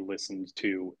Evolutionary listened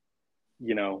to,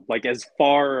 you know, like as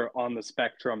far on the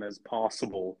spectrum as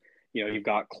possible. You know, you've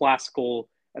got classical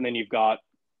and then you've got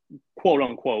quote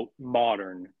unquote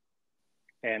modern.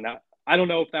 And I don't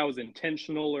know if that was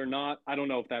intentional or not. I don't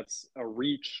know if that's a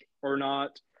reach or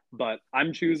not, but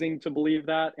I'm choosing to believe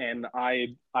that, and I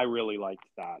really liked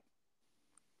that.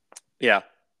 Yeah.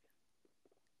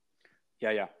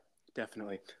 Yeah,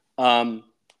 definitely.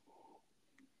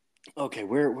 Okay,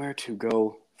 where to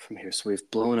go from here? So we've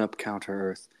blown up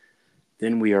Counter Earth.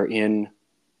 Then we are in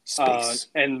space.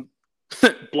 And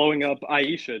blowing up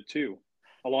Aisha too,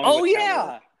 along Oh with yeah,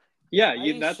 Counter. Yeah,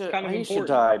 that's Aisha, kind of Aisha important.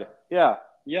 died. Yeah,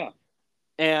 Yeah.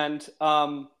 and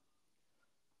and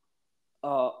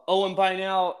by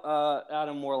now,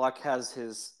 Adam Warlock has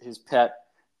his pet,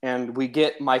 and we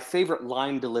get my favorite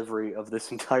line delivery of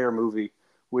this entire movie,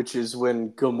 which is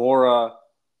when Gamora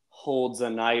holds a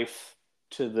knife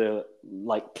to the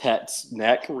like pet's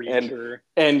neck, Creature.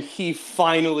 and he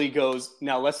finally goes,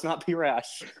 "Now let's not be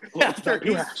rash."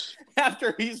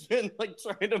 After he's been like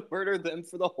trying to murder them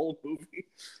for the whole movie.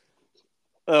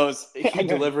 He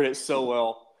delivered it so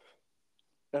well.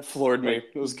 That floored me.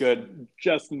 It was good.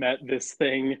 Just met this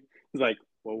thing. He's like,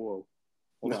 whoa.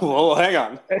 Whoa, hang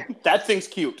on. That thing's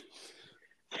cute.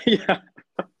 Yeah.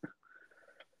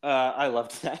 I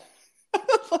loved that.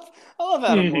 I love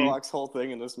Adam Warlock's whole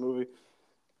thing in this movie.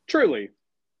 Truly.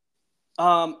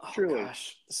 Oh Truly.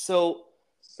 gosh. So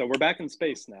we're back in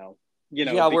space now.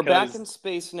 Yeah, we're back in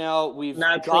space now. We've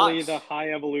naturally the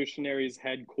High Evolutionaries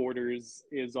headquarters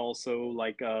is also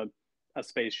like a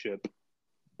spaceship,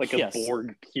 like a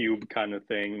Borg cube kind of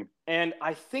thing. And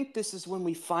I think this is when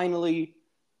we finally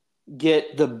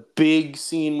get the big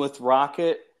scene with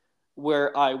Rocket,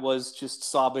 where I was just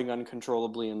sobbing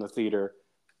uncontrollably in the theater.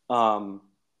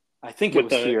 I think it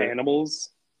was with the here. Animals.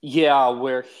 Yeah,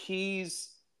 where he's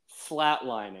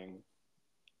flatlining,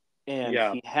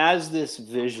 and he has this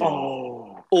vision.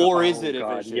 Is it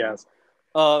a vision? Yes.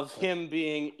 Of him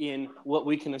being in what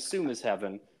we can assume is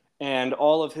heaven, and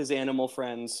all of his animal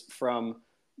friends from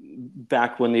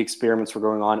back when the experiments were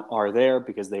going on are there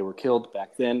because they were killed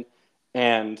back then,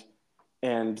 and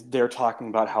they're talking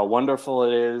about how wonderful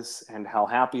it is and how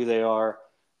happy they are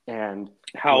and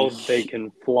how they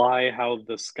can fly, how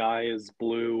the sky is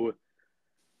blue,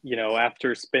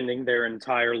 after spending their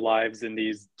entire lives in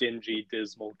these dingy,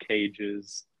 dismal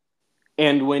cages.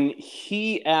 And when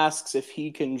he asks if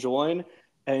he can join,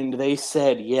 and they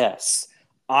said yes,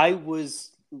 I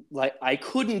was like, I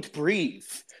couldn't breathe.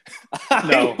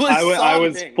 I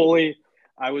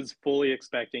was fully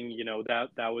expecting,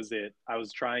 that was it. I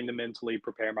was trying to mentally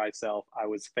prepare myself. I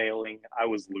was failing. I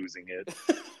was losing it.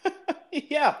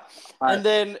 Yeah. And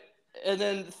then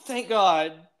thank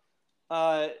God,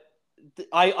 I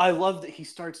love that he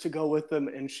starts to go with them,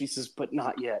 and she says, but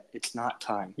not yet. It's not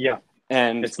time. Yeah.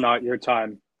 And it's not your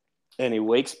time. And he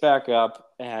wakes back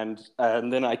up, and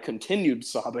then I continued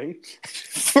sobbing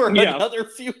for another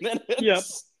few minutes. Yep.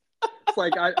 It's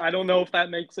like, I don't know if that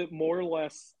makes it more or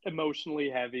less emotionally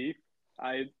heavy.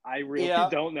 I really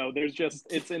don't know. There's just,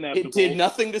 it's inevitable. It did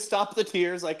nothing to stop the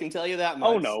tears, I can tell you that much.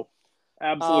 Oh, no.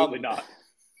 Absolutely not.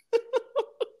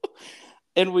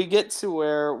 And we get to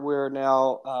where we're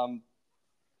now...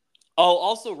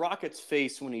 also Rocket's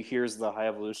face when he hears the High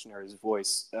Evolutionary's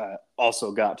voice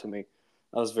also got to me.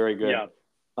 That was very good. Yeah.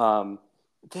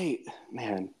 The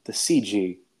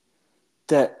CG,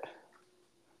 that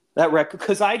raccoon,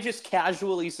 because I just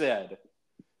casually said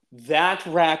that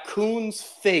raccoon's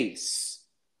face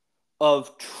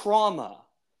of trauma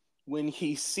when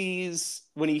he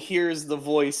hears the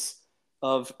voice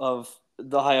of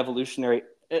the High Evolutionary.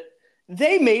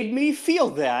 They made me feel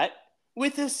that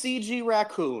with a CG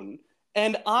raccoon,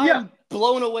 and I'm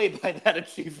blown away by that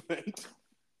achievement.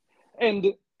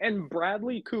 And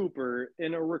Bradley Cooper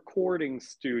in a recording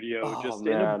studio,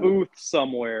 in a booth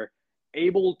somewhere,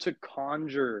 able to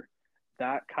conjure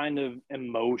that kind of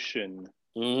emotion.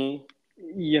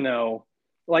 Mm-hmm.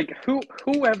 Like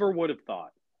whoever would have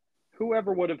thought?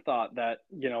 Whoever would have thought that,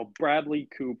 Bradley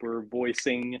Cooper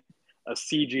voicing a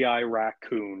CGI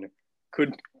raccoon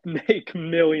could make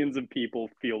millions of people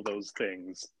feel those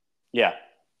things. Yeah.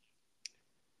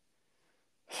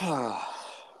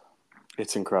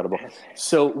 It's incredible.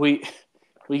 So we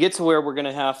get to where we're going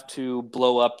to have to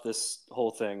blow up this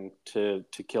whole thing to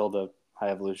kill the High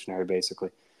Evolutionary, basically.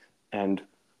 And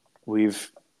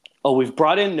we've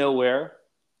brought in Nowhere.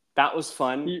 That was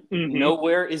fun. Mm-hmm.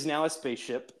 Nowhere is now a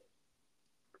spaceship.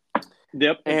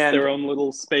 Yep, it's their own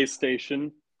little space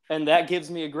station. And that gives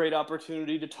me a great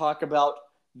opportunity to talk about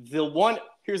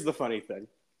here's the funny thing.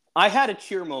 I had a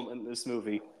cheer moment in this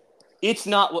movie. It's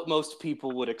not what most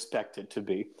people would expect it to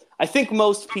be. I think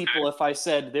most people, if I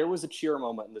said there was a cheer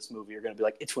moment in this movie, are going to be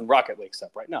like, it's when Rocket wakes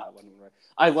up, right? No, it wasn't.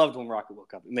 I loved when Rocket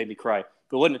woke up. It made me cry.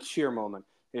 But it wasn't a cheer moment.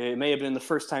 It may have been the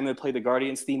first time they played the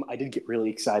Guardians theme. I did get really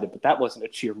excited, but that wasn't a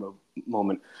cheer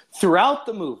moment. Throughout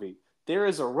the movie, there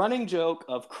is a running joke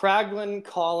of Kraglin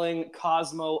calling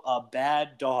Cosmo a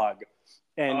bad dog.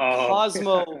 And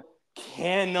Cosmo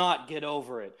cannot get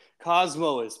over it.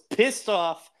 Cosmo is pissed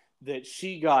off that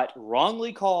she got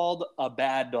wrongly called a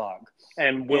bad dog.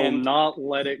 And will not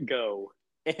let it go.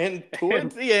 And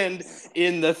towards the end,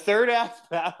 in the third act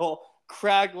battle,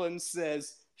 Kraglin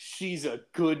says, she's a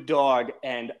good dog,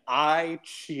 and I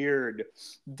cheered.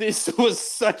 This was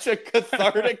such a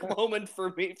cathartic moment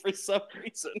for me for some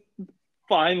reason.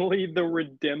 Finally, the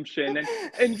redemption.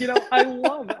 And I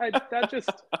love that just...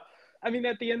 I mean,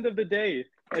 at the end of the day,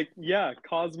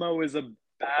 Cosmo is a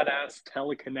badass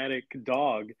telekinetic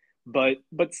dog, but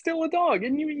still a dog,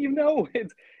 and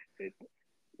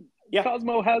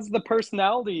Cosmo has the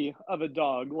personality of a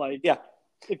dog.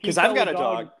 Because I've got a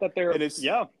dog that they're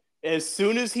As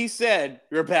soon as he said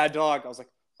you're a bad dog, I was like,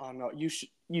 oh no,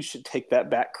 you should take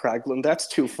that back, Kraglin. That's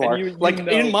too far.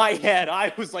 In my head,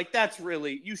 I was like,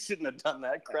 you shouldn't have done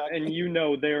that, Kraglin.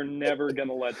 And they're never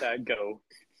gonna let that go.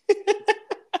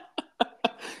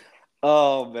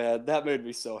 Oh man, that made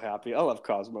me so happy. I love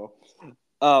Cosmo.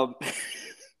 Um,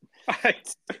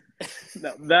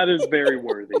 No, that is very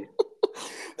worthy.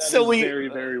 That so is very,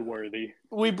 very worthy.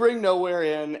 we bring Nowhere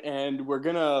in, and we're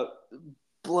gonna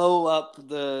blow up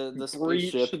the Breach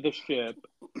spaceship. the ship.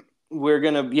 We're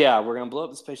gonna blow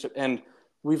up the spaceship, and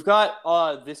we've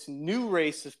got this new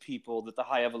race of people that the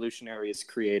High Evolutionary is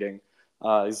creating.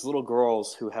 These little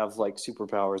girls who have like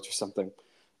superpowers or something.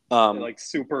 Like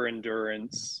super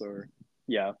endurance or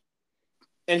yeah.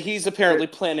 And he's apparently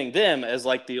planning them as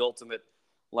like the ultimate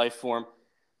life form.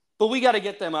 But we got to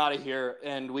get them out of here,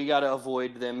 and we got to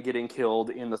avoid them getting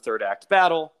killed in the third act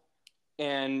battle.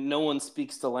 And no one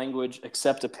speaks the language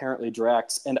except apparently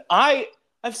Drax. And I've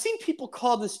seen people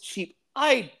call this cheap.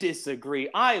 I disagree.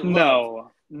 I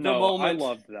love the I moment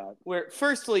loved that. where,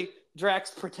 firstly, Drax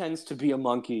pretends to be a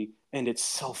monkey, and it's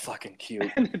so fucking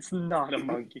cute. And it's not a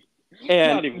monkey.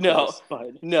 And not even close,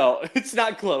 bud. No, it's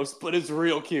not close, but it's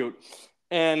real cute.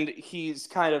 And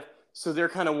they're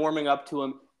kind of warming up to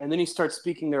him, and then he starts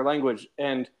speaking their language.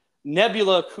 And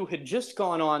Nebula, who had just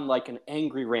gone on like an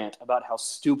angry rant about how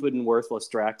stupid and worthless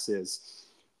Drax is,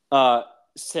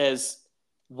 says,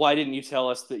 "Why didn't you tell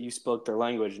us that you spoke their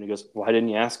language?" And he goes, "Why didn't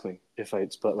you ask me if I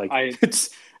spoke like it's?"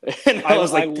 And I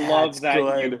was like, I love that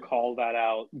good. you call that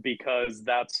out because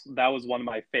that was one of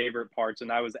my favorite parts,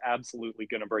 and I was absolutely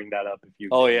going to bring that up if you.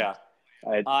 Oh didn't.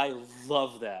 yeah, I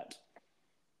love that.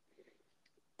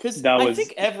 Because I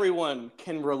think everyone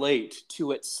can relate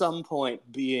to at some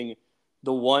point being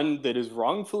the one that is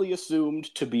wrongfully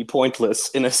assumed to be pointless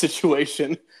in a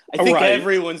situation. I think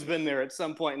everyone's been there at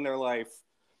some point in their life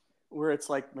where it's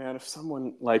like, man, if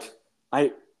someone like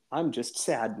I'm just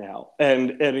sad now,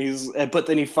 but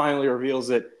then he finally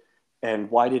reveals it. And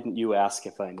why didn't you ask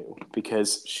if I knew?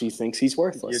 Because she thinks he's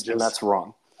worthless, and that's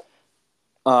wrong.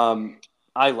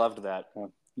 I loved that.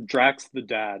 Drax the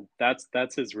dad.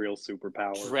 That's his real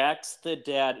superpower. Drax the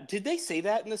dad. Did they say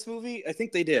that in this movie? I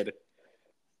think they did.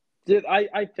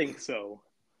 I think so.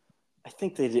 I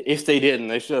think they did. If they didn't,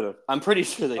 they should have. I'm pretty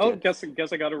sure they did. Oh, guess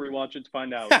I got to rewatch it to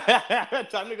find out.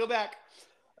 Time to go back.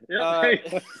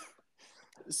 Yeah.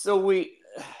 So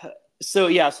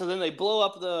then they blow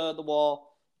up the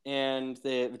wall, and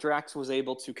the Drax was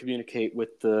able to communicate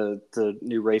with the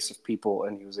new race of people,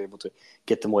 and he was able to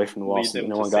get them away from the wall so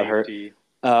no one got hurt.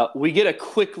 We get a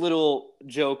quick little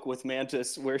joke with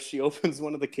Mantis where she opens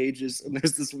one of the cages, and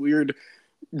there's this weird,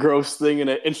 gross thing in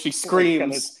it, and she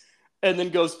screams, and then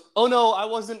goes, "Oh no, I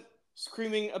wasn't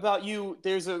screaming about you.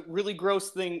 There's a really gross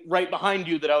thing right behind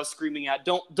you that I was screaming at.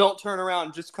 Don't turn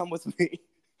around. Just come with me."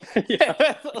 Yeah,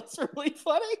 that's really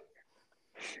funny.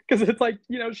 Because it's like,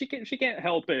 she can't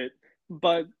help it,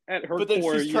 but at her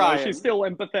core, she's still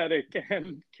empathetic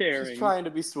and caring. She's trying to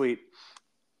be sweet.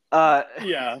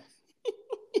 Yeah.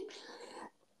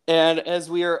 And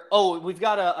as we've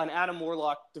got an Adam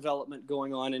Warlock development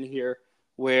going on in here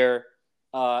where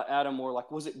Adam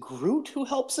Warlock, was it Groot who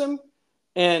helps him?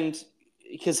 And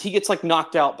because he gets like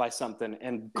knocked out by something,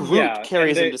 and Groot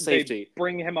carries him to safety. They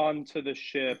bring him onto the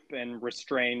ship and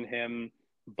restrain him,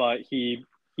 but he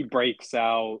breaks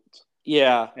out.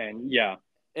 Yeah.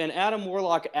 And Adam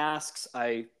Warlock asks,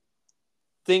 I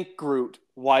think, Groot,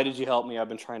 "Why did you help me? I've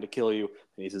been trying to kill you."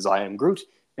 And he says, "I am Groot."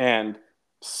 And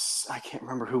I can't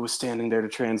remember who was standing there to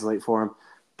translate for him,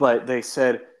 but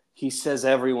he says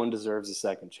everyone deserves a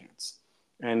second chance.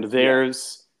 And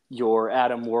there's your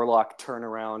Adam Warlock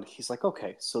turnaround. He's like,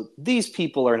 okay, so these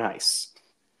people are nice.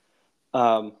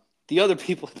 The other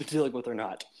people I've been dealing with are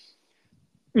not.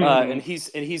 Mm-hmm. And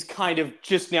he's kind of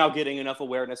just now getting enough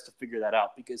awareness to figure that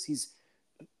out because he's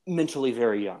mentally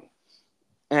very young.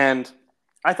 And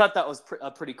I thought that was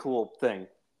a pretty cool thing.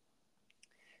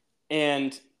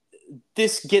 And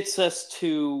this gets us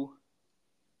to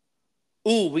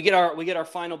we get our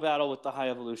final battle with the High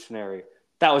Evolutionary.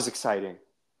 That was exciting.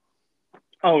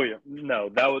 Oh yeah, no,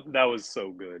 that was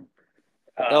so good.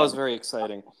 That was very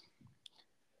exciting.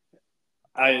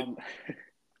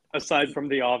 Aside from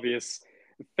the obvious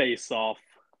face-off,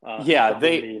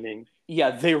 they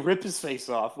rip his face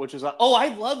off, which is I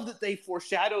love that they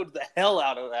foreshadowed the hell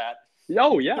out of that.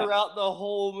 Oh yeah, throughout the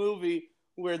whole movie,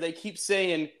 where they keep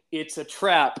saying it's a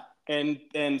trap, and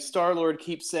Star-Lord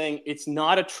keeps saying it's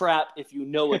not a trap if you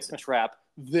know it's a trap,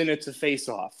 then it's a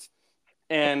face-off,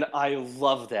 and I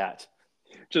love that.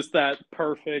 Just that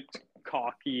perfect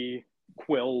cocky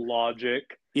Quill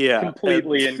logic,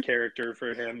 completely in character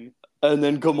for him. And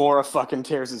then Gamora fucking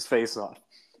tears his face off.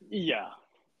 Yeah,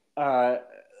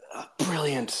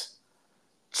 brilliant,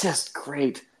 just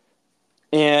great.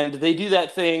 And they do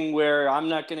that thing where I'm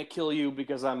not going to kill you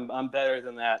because I'm better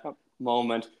than that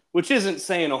moment, which isn't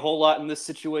saying a whole lot in this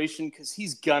situation because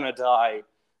he's gonna die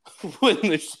when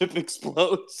the ship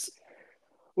explodes.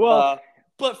 Well,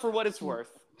 But for what it's worth.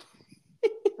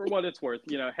 for what it's worth,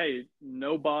 hey,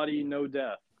 no body, no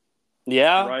death,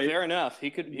 Yeah, right? fair enough.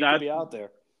 He could That be out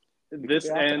there. this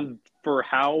and for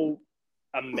how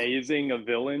amazing a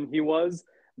villain he was,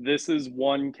 this is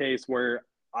one case where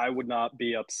I would not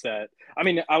be upset. I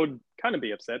mean, I would kind of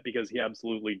be upset because he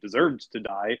absolutely deserved to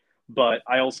die, but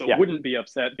I also Yeah. wouldn't be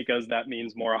upset because that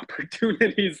means more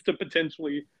opportunities to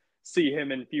potentially see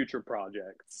him in future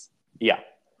projects. Yeah.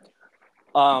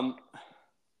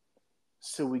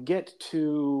 So we get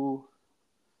to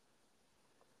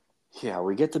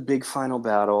the big final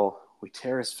battle. We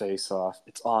tear his face off.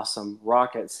 It's awesome.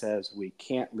 Rocket says we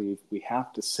can't leave. We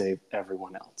have to save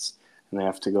everyone else. And they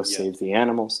have to go save the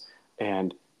animals.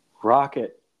 And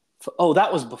Rocket... Oh,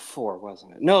 that was before,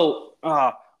 wasn't it? No,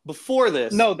 before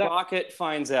this, Rocket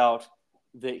finds out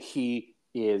that he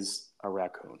is a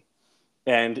raccoon.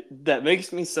 And that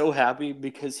makes me so happy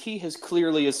because he has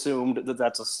clearly assumed that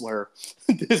that's a slur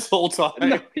this whole time.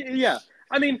 No, yeah.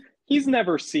 I mean, he's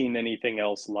never seen anything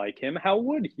else like him. How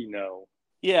would he know?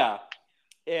 Yeah.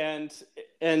 And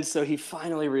so he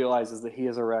finally realizes that he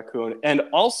is a raccoon. And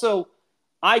also,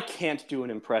 I can't do an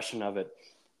impression of it,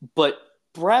 but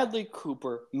Bradley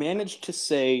Cooper managed to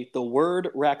say the word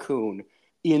raccoon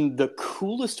in the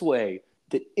coolest way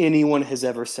that anyone has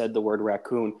ever said the word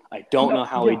raccoon. I don't know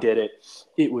how he did it.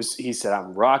 He said,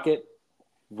 I'm Rocket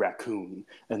Raccoon.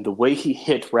 And the way he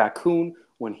hit raccoon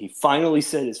when he finally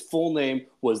said his full name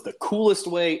was the coolest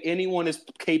way anyone is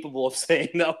capable of saying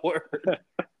that word.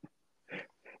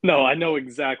 No, I know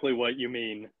exactly what you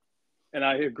mean. And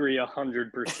I agree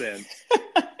 100%.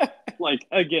 Like,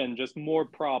 again, just more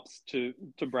props to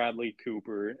Bradley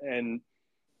Cooper and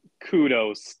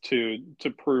kudos to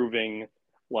proving,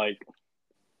 like,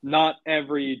 not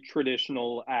every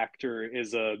traditional actor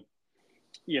is a,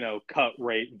 cut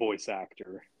rate voice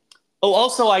actor. Oh,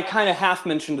 also, I kind of half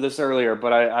mentioned this earlier,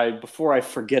 but I before I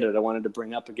forget it, I wanted to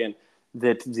bring up again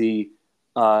that the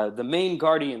main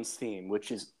Guardians theme,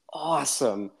 which is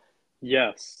awesome,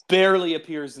 yes, barely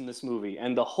appears in this movie.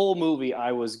 And the whole movie,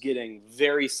 I was getting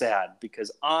very sad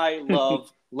because I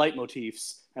love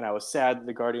leitmotifs, and I was sad that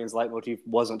the Guardians leitmotif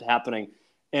wasn't happening.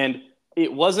 And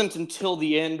it wasn't until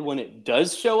the end when it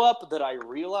does show up that I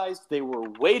realized they were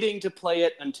waiting to play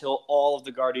it until all of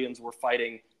the Guardians were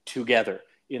fighting together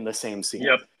in the same scene.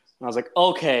 Yep. And I was like,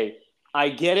 okay, I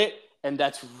get it, and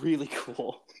that's really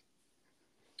cool.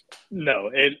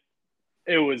 No, it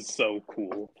was so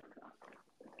cool.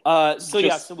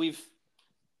 So we've...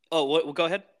 Oh, what? Go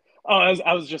ahead. Oh,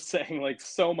 I was just saying, like,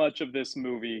 so much of this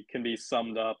movie can be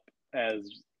summed up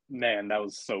as, man, that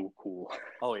was so cool.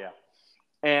 Oh, yeah.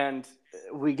 And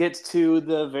we get to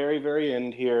the very, very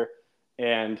end here,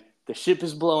 and the ship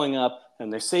is blowing up,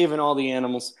 and they're saving all the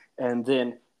animals, and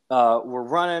then we're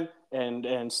running,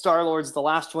 and Star-Lord's the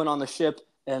last one on the ship,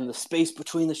 and the space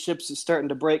between the ships is starting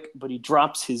to break, but he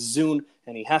drops his Zune,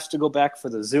 and he has to go back for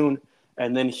the Zune,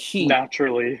 and then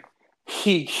naturally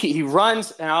he runs,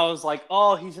 and I was like,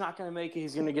 oh, he's not going to make it,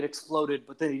 he's going to get exploded,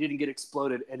 but then he didn't get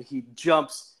exploded, and he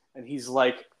jumps, and he's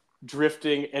like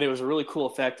drifting, and it was a really cool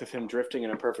effect of him drifting in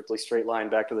a perfectly straight line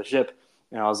back to the ship,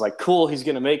 and I was like, cool, he's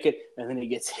going to make it, and then he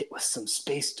gets hit with some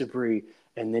space debris,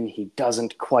 and then he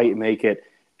doesn't quite make it,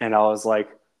 and I was like,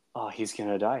 oh, he's going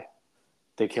to die.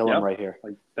 They kill him right here.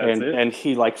 Like, that's it. And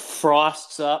he like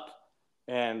frosts up,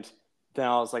 and then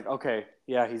I was like, okay,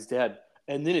 yeah, he's dead.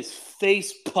 And then his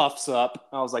face puffs up.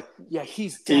 I was like, yeah,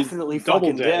 he's definitely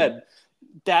fucking dead.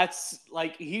 That's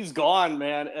like, he's gone,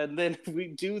 man. And then we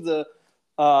do the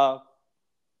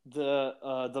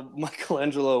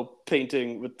Michelangelo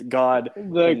painting with the god,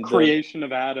 the creation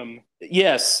of Adam.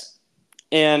 Yes,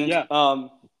 and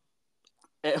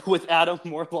with Adam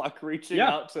Warlock reaching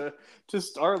out to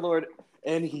Star-Lord,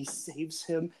 and he saves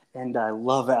him. And I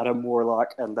love Adam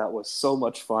Warlock, and that was so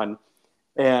much fun.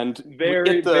 And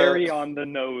very on the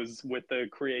nose with the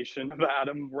creation of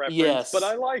Adam reference, yes, but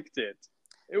I liked it.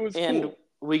 It was cool.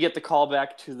 We get the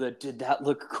callback to the "Did that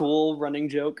look cool?" running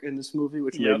joke in this movie,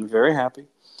 which made me very happy.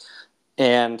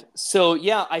 And so,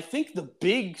 yeah, I think the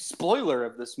big spoiler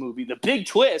of this movie, the big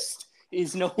twist,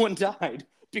 is no one died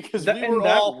because we were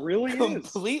all really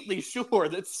completely sure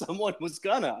that someone was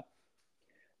gonna.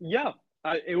 Yeah.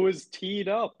 It was teed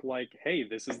up like, hey,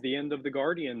 this is the end of the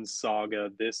Guardians saga.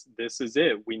 This is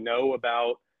it. We know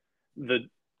about the,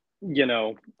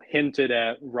 hinted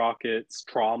at Rocket's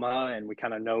trauma, and we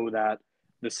kind of know that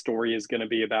the story is going to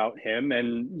be about him.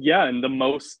 And and the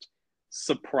most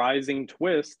surprising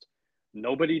twist,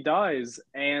 nobody dies,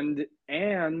 and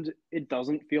it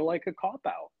doesn't feel like a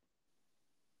cop-out.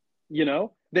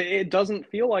 It doesn't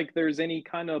feel like there's any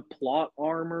kind of plot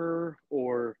armor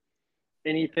or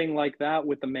anything like that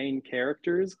with the main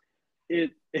characters.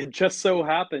 It just so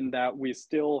happened that we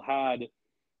still had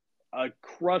a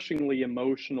crushingly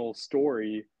emotional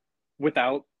story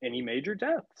without any major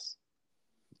deaths.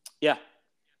 Yeah.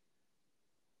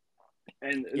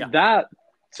 And that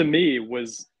to me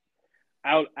was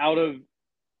out of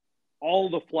all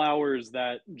the flowers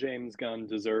that James Gunn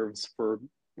deserves for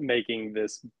making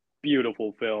this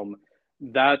beautiful film,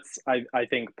 that's I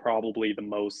think probably the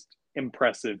most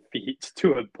impressive feat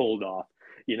to have pulled off,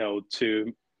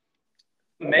 to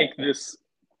make this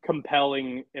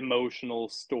compelling emotional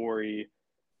story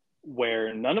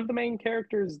where none of the main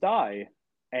characters die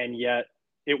and yet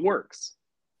it works.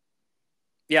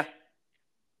 Yeah,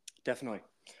 definitely.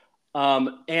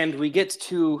 And we get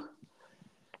to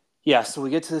so we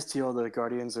get to this deal that the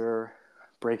Guardians are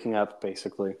breaking up,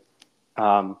 basically.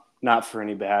 Not for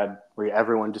any bad, where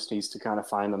everyone just needs to kind of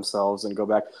find themselves and go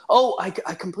back. Oh, I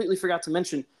completely forgot to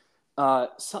mention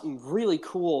something really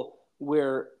cool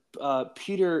where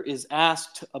Peter is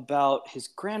asked about his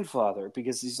grandfather,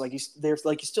 because he's like, you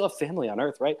still have family on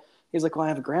Earth, right? He's like, well, I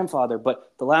have a grandfather,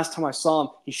 but the last time I saw him,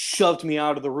 he shoved me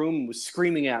out of the room and was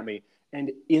screaming at me.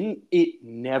 And it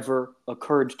never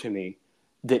occurred to me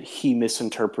that he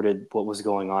misinterpreted what was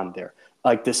going on there.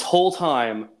 Like, this whole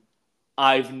time,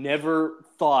 I've never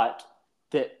thought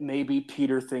that maybe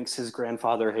Peter thinks his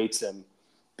grandfather hates him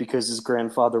because his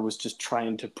grandfather was just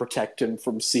trying to protect him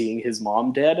from seeing his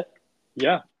mom dead.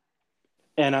 Yeah.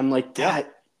 And I'm like,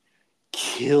 that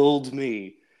killed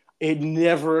me. It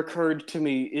never occurred to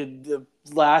me in the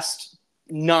last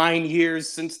 9 years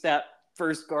since that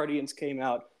first Guardians came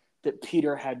out that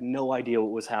Peter had no idea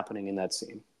what was happening in that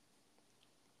scene.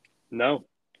 No.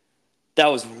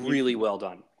 That was really well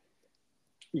done.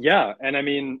 Yeah, and I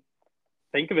mean,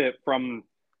 think of it from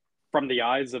the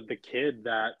eyes of the kid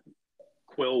that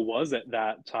Quill was at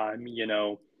that time.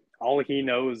 All he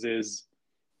knows is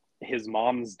his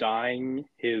mom's dying,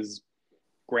 his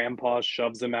grandpa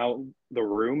shoves him out the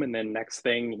room, and then next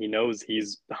thing he knows,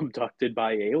 he's abducted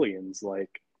by aliens.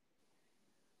 Like,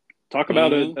 talk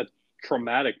about a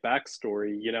traumatic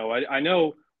backstory. I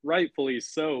know, rightfully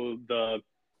so, the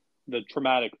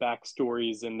traumatic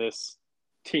backstories in this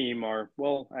team are,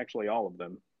 well, actually all of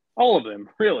them,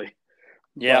 really.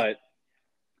 Yeah. But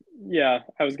yeah,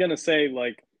 I was gonna say,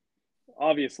 like,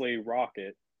 obviously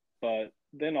Rocket, but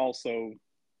then also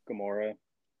Gamora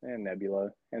and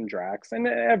Nebula and Drax and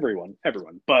everyone,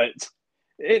 but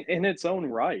in its own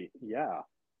right, yeah.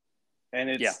 And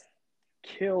it's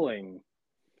killing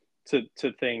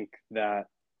to think that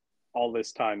all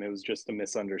this time it was just a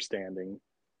misunderstanding.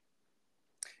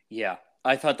 Yeah,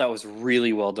 I thought that was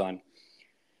really well done.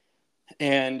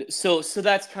 And so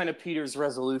that's kind of Peter's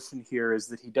resolution here, is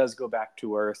that he does go back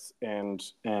to Earth and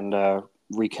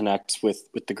reconnects with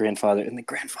the grandfather. And the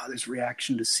grandfather's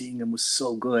reaction to seeing him was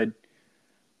so good.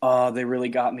 Oh, they really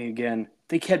got me again.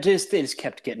 They just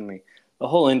kept getting me. The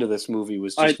whole end of this movie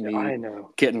was just me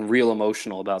getting real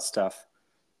emotional about stuff.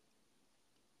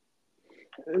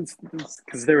 It's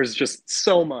because there was just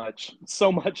so much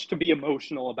to be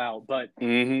emotional about, but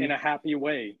in a happy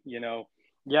way,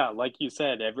 Yeah, like you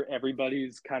said,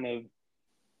 everybody's kind of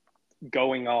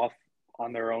going off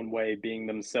on their own way, being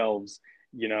themselves.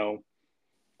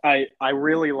 I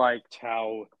really liked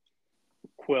how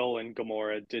Quill and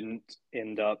Gamora didn't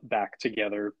end up back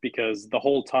together, because the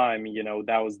whole time,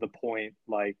 that was the point.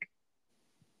 Like,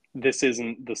 this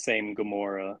isn't the same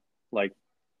Gamora. Like,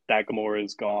 that Gamora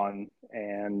is gone,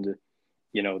 and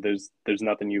there's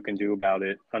nothing you can do about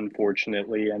it,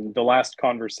 unfortunately. And the last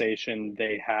conversation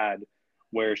they had,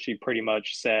 where she pretty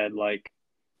much said, like,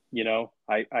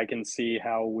 I can see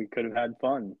how we could have had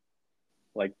fun.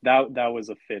 Like, that was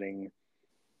a fitting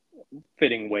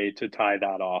way to tie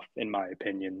that off, in my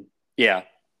opinion. Yeah.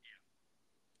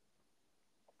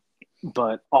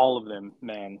 But all of them,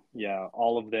 man,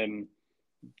 all of them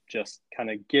just kind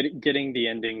of getting the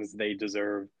endings they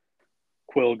deserve.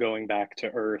 Quill going back to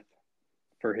Earth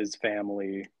for his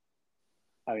family.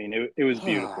 I mean, it was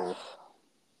beautiful.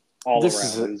 All around, it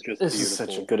was just beautiful. This is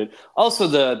such a good. Also,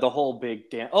 the whole big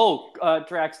dance. Oh,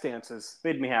 Drax dances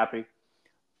made me happy.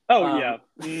 Oh yeah,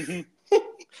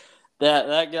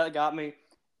 that got me.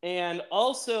 And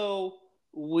also,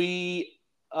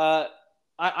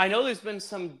 I know there's been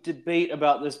some debate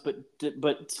about this,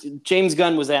 but James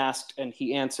Gunn was asked, and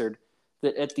he answered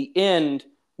that at the end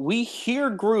we hear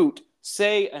Groot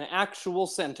say an actual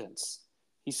sentence.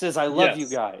 He says, "I love you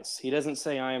guys." He doesn't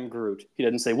say, "I am Groot." He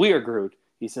doesn't say, "We are Groot."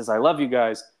 He says, "I love you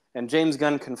guys." And James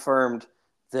Gunn confirmed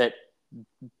that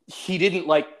he didn't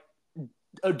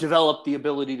developed the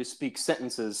ability to speak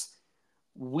sentences,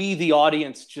 we, the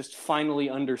audience, just finally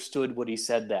understood what he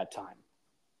said that time.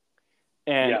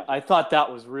 And Yeah. I thought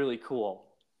that was really cool.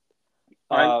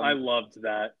 I loved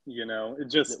that, it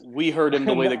just We heard him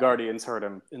the way the Guardians heard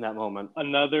him in that moment.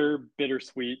 another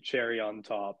bittersweet cherry on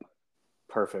top.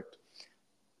 Perfect.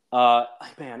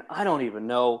 Man, I don't even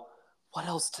know what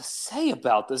else to say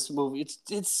about this movie.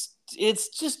 It's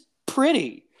just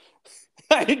pretty.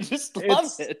 I just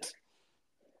love it.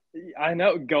 I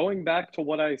know. Going back to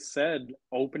what I said,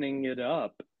 opening it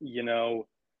up,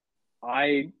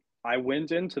 I I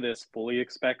went into this fully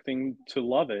expecting to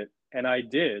love it, and I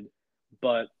did.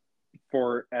 But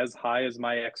for as high as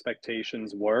my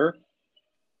expectations were,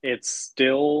 it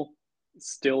still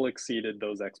exceeded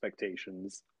those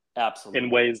expectations Absolutely.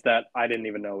 in ways that I didn't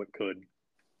even know it could.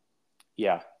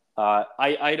 Yeah.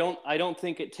 I don't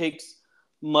think it takes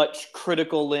much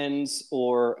critical lens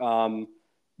or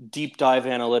deep dive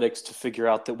analytics to figure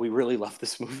out that we really love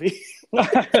this movie.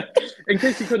 In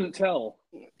case you couldn't tell.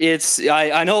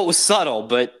 I know it was subtle,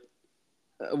 but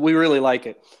we really like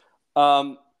it.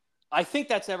 I think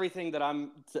that's everything that I've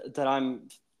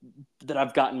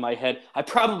got in my head. I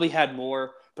probably had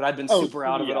more, but I've been super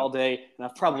out of it all day, and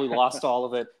I've probably lost all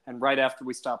of it. And right after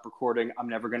we stop recording, I'm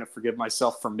never going to forgive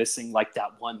myself for missing like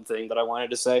that one thing that I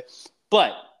wanted to say.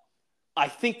 But I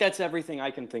think that's everything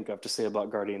I can think of to say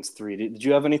about Guardians 3. Did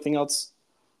you have anything else?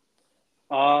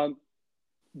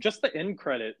 Just the end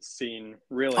credit scene,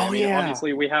 really. Oh, yeah.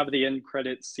 Obviously we have the end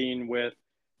credit scene with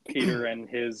Peter and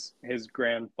his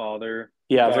grandfather.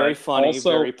 Yeah, very funny,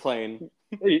 also, very plain.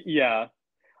 Yeah.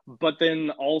 But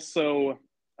then also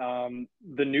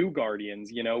the new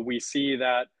Guardians, we see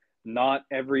that not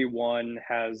everyone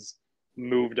has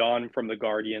moved on from the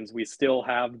Guardians. We still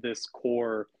have this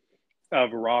core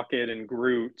of Rocket and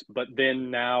Groot, but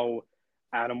then now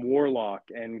Adam Warlock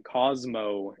and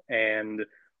Cosmo and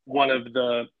one of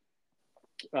the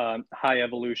high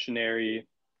evolutionary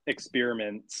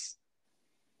experiments.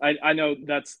 I know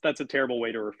that's a terrible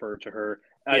way to refer to her.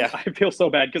 I feel so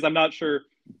bad because I'm not sure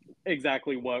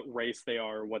exactly what race they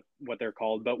are, what they're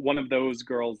called, but one of those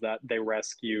girls that they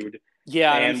rescued.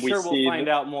 Yeah, and I'm sure we'll find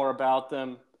out more about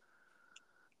them.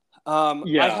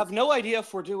 I have no idea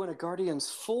if we're doing a Guardians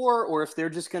 4 or if they're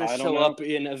just going to show up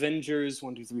in Avengers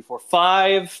 1, 2, 3, 4,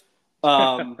 5.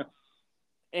 And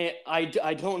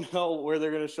I don't know where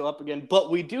they're going to show up again, but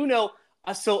we do know.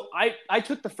 So I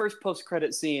took the first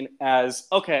post-credit scene as,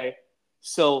 okay,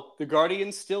 so the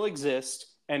Guardians still exist,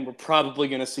 and we're probably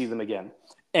going to see them again.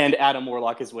 And Adam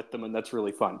Warlock is with them, and that's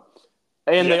really fun.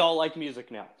 And they all like music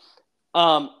now.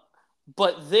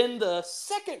 But then the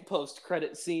second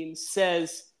post-credit scene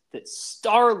says that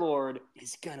Star-Lord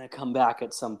is going to come back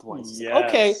at some point.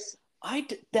 Yes.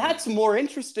 Okay, that's more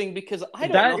interesting because I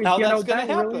don't know how that's going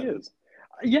to happen. Really is.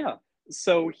 Yeah,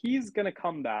 so he's going to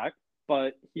come back,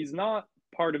 but he's not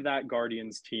part of that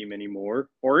Guardians team anymore.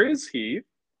 Or is he?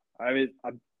 I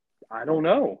don't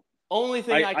know. Only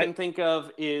thing I can think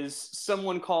of is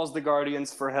someone calls the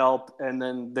Guardians for help, and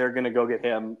then they're going to go get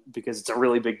him because it's a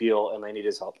really big deal and they need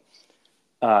his help.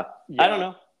 I don't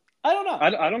know. I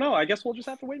don't know. I guess we'll just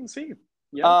have to wait and see.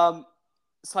 Yeah.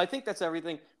 So I think that's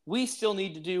everything. We still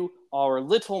need to do our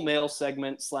little mail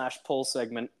segment / poll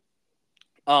segment.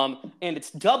 And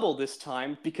it's double this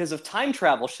time because of time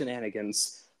travel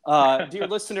shenanigans. Dear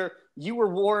listener, you were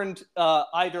warned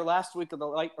either last week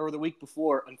or the week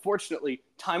before. Unfortunately,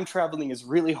 time traveling is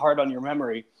really hard on your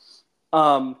memory.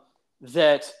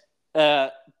 That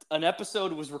an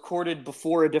episode was recorded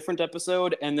before a different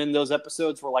episode, and then those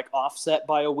episodes were like offset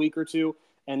by a week or two.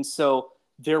 And so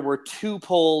there were 2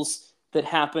 polls that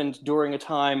happened during a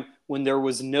time when there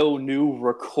was no new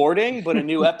recording, but a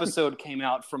new episode came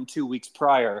out from 2 weeks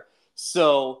prior.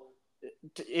 So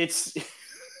it's...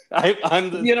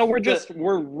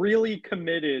 we're really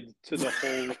committed to the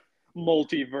whole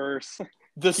multiverse.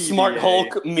 The TVA. Smart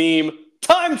Hulk meme,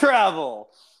 time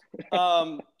travel.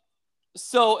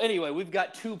 So anyway, we've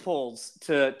got 2 polls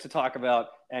to talk about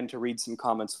and to read some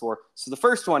comments for. So the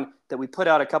first one that we put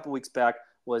out a couple weeks back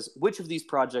was, which of these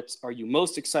projects are you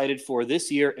most excited for this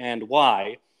year and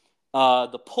why?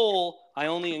 The poll, I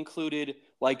only included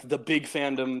like the big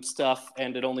fandom stuff,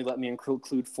 and it only let me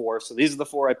include 4. So these are the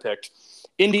 4 I picked.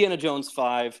 Indiana Jones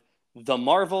 5, The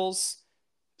Marvels,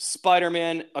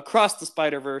 Spider-Man Across the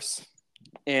Spider-Verse,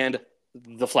 and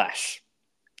The Flash.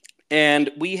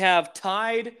 And we have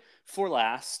tied for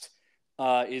last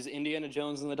is Indiana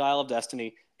Jones and the Dial of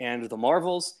Destiny and The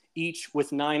Marvels, each with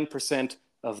 9%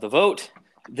 of the vote.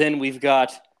 Then we've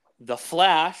got The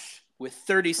Flash with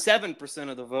 37%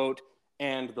 of the vote,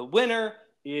 and the winner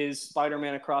is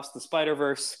Spider-Man Across the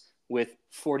Spider-Verse with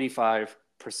 45%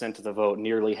 percent of the vote,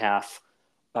 nearly half,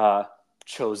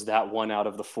 chose that one out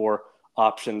of the four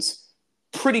options.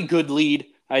 Pretty good lead,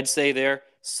 I'd say there.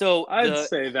 So I'd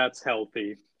say that's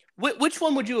healthy. Which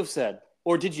one would you have said,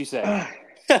 or did you say?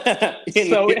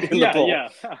 In the poll. Yeah.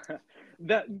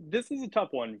 This is a tough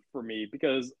one for me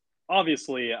because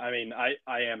obviously, I mean, I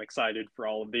am excited for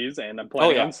all of these, and I'm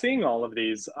planning on seeing all of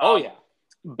these.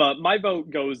 But my vote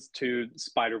goes to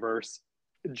Spider-Verse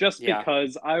just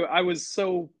because I was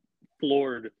so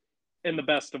floored in the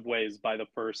best of ways by the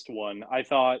first one. I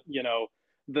thought,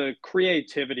 the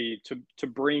creativity to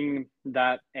bring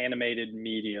that animated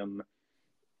medium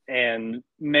and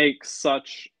make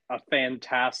such a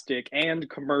fantastic and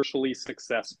commercially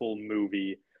successful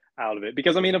movie out of it.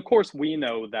 Because, I mean, of course, we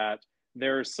know that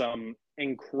there are some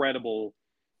incredible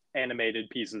animated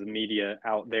pieces of media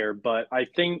out there, but I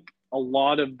think a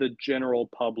lot of the general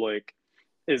public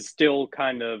is still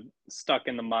kind of stuck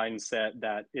in the mindset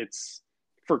that it's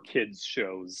for kids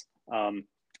shows.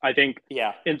 I think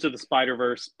Into the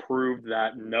Spider-Verse proved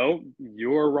that no,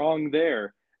 you're wrong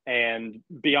there. And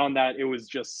beyond that, it was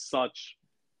just such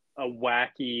a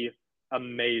wacky,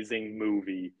 amazing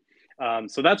movie.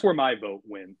 So that's where my vote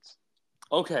went.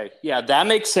 Okay, yeah, that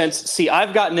makes sense. See,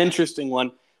 I've got an interesting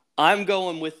one. I'm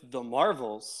going with The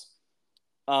Marvels.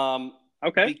 Okay.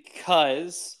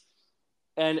 Because,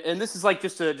 and this is like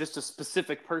just a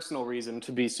specific personal reason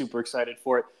to be super excited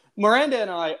for it. Miranda and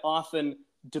I often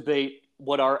debate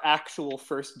what our actual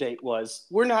first date was.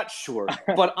 We're not sure,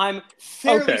 but I'm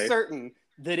fairly certain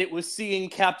that it was seeing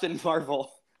Captain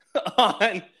Marvel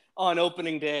on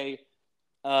opening day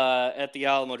at the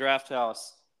Alamo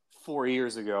Drafthouse 4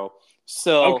 years ago.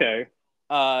 So,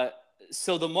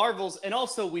 so the Marvels, and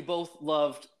also we both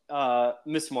loved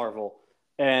Miss Marvel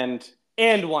and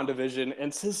WandaVision,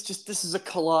 and so this is a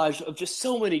collage of just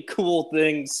so many cool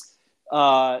things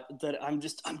that I'm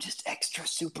just extra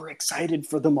super excited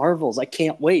for the Marvels. I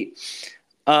can't wait.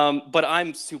 But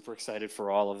I'm super excited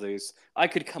for all of these. I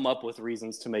could come up with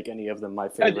reasons to make any of them my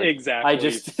favorite.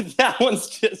 Exactly. That one's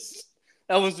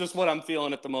just what I'm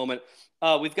feeling at the moment.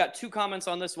 We've got 2 comments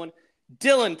on this one.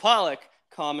 Dylan Pollock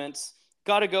comments,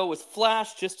 gotta go with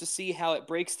Flash just to see how it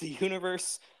breaks the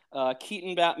universe.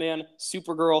 Keaton Batman,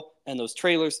 Supergirl, and those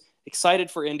trailers. Excited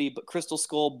for Indy, but Crystal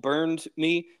Skull burned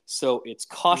me, so it's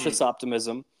cautious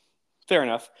optimism. Fair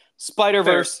enough.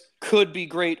 Spider-Verse could be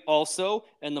great also,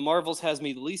 and the Marvels has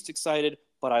me the least excited,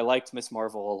 but I liked Miss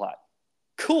Marvel a lot.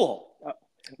 Cool.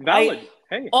 Valid.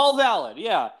 All valid,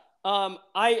 yeah.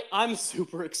 I'm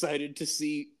super excited to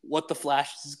see what the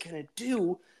Flash is going to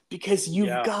do, because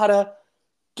you've got to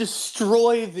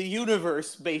destroy the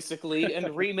universe, basically,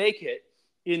 and remake it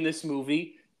in this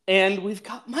movie. And we've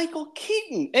got Michael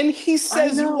Keaton, and he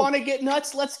says, "You want to get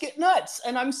nuts? Let's get nuts."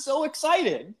 And I'm so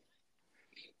excited.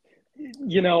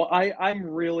 I'm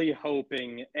really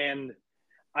hoping, and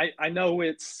I know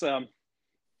it's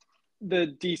the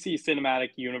DC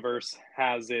Cinematic Universe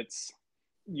has its,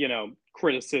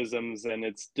 criticisms and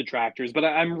its detractors, but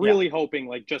I'm really hoping,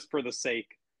 like, just for the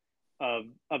sake of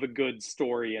a good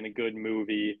story and a good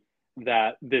movie,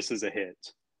 that this is a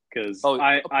hit, because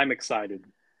I'm excited.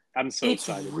 I'm so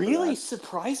excited. It's really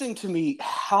surprising to me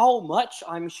how much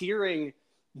I'm hearing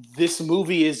this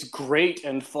movie is great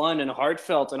and fun and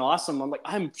heartfelt and awesome.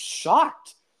 I'm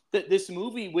shocked that this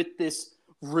movie, with this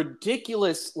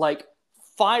ridiculous,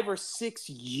 5 or 6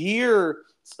 years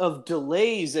of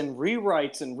delays and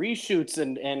rewrites and reshoots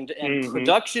and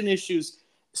production issues,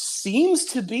 seems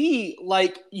to be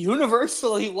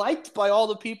universally liked by all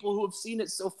the people who have seen it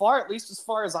so far, at least as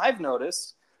far as I've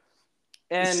noticed.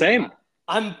 And same.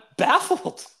 I'm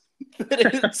baffled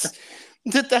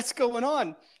that's going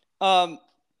on.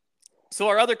 So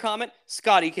our other comment,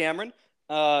 Scotty Cameron,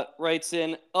 writes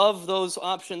in, of those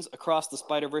options, Across the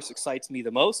Spider-Verse excites me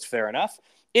the most. Fair enough.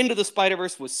 Into the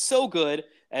Spider-Verse was so good.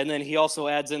 And then he also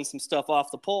adds in some stuff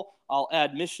off the poll. I'll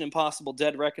add Mission Impossible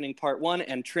Dead Reckoning Part 1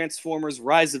 and Transformers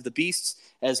Rise of the Beasts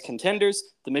as contenders.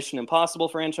 The Mission Impossible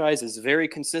franchise is very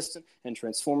consistent, and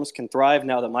Transformers can thrive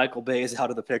now that Michael Bay is out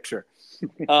of the picture.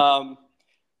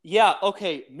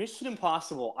 Mission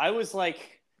Impossible. I was I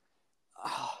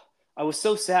was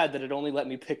so sad that it only let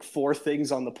me pick 4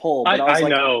 things on the poll. But I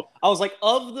know. I was like,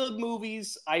 of the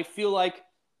movies, I feel like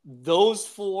those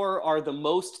 4 are the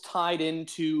most tied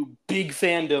into big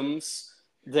fandoms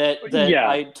that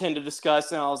I tend to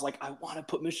discuss. And I was like, I want to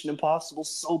put Mission Impossible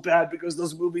so bad because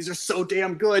those movies are so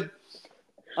damn good.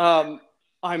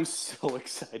 I'm so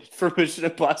excited for Mission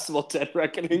Impossible Dead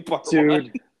Reckoning Part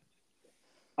 1.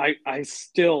 I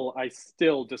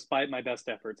still, despite my best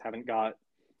efforts, haven't got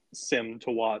sim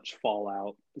to watch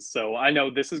Fallout. So I know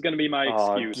this is going to be my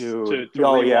Oh, excuse dude. to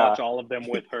Oh, yeah. rewatch all of them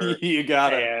with her. You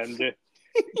gotta. And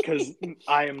because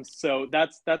I am so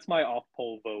that's my off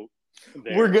poll vote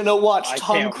there. We're gonna watch I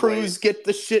Tom can't Cruise wait. get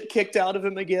the shit kicked out of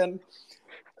him again.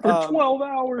 For 12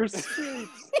 hours straight.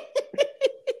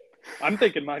 I'm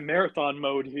thinking my marathon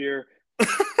mode here.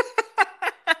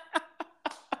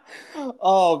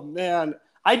 Oh man,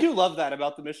 I do love that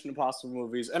about the Mission Impossible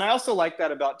movies, and I also like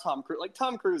that about Tom Cruise. Like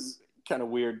Tom Cruise is kind of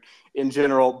weird in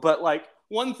general, but like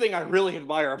one thing I really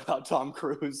admire about Tom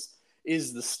Cruise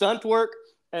is the stunt work,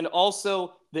 and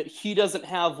also that he doesn't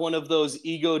have one of those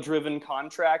ego-driven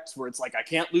contracts where it's like I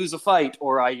can't lose a fight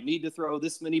or I need to throw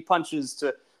this many punches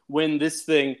to win this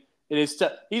thing.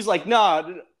 He's like, nah,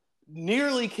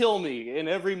 nearly kill me in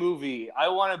every movie. I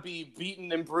want to be beaten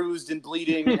and bruised and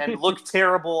bleeding and look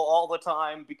terrible all the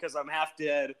time because I'm half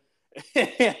dead.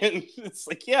 And it's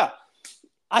like, yeah,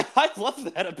 I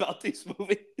love that about these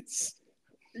movies.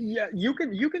 Yeah, you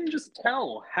can just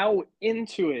tell how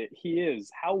into it he is,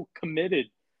 how committed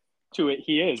to it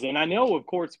he is. And I know, of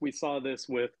course, we saw this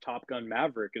with Top Gun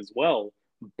Maverick as well,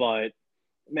 but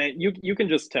man, you can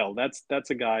just tell that's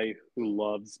a guy who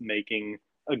loves making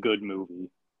a good movie.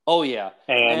 Oh yeah,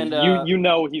 And and you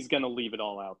know he's gonna leave it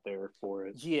all out there for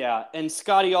it. yeah, and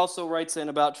Scotty also writes in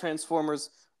about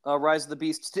Transformers: Rise of the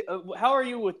Beast. How are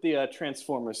you with the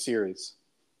Transformers series?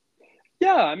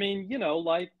 Yeah, I mean,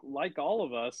 like all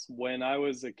of us, when I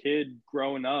was a kid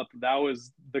growing up, that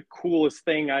was the coolest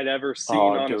thing I'd ever seen Oh,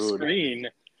 on a dude. screen.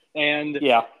 And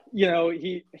Yeah.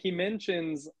 he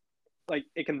mentions like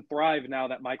it can thrive now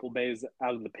that Michael Bay's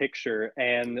out of the picture.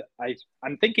 And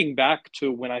I'm thinking back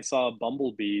to when I saw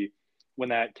Bumblebee when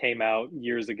that came out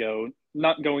years ago,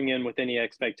 not going in with any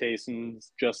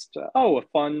expectations, just a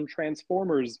fun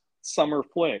Transformers summer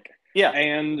flick. Yeah.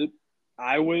 And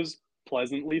I was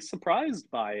pleasantly surprised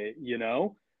by it.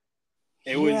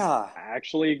 It was Yeah.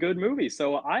 actually a good movie.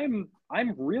 So I'm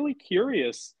really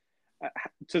curious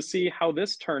to see how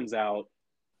this turns out.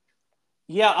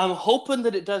 Yeah, I'm hoping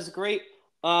that it does great.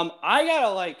 I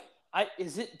gotta like,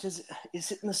 is it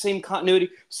in the same continuity?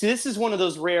 See, this is one of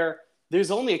those rare.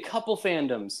 There's only a couple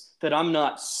fandoms that I'm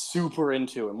not super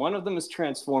into, and one of them is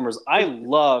Transformers. I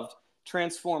loved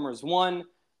Transformers 1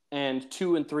 and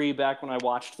 2 and 3 back when I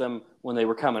watched them when they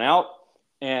were coming out,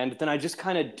 and then I just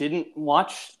kind of didn't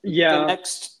watch the Yeah,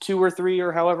 next 2 or 3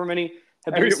 or however many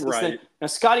have been since then. right. Now,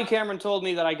 Scotty Cameron told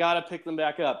me that I gotta pick them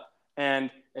back up,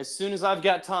 and as soon as I've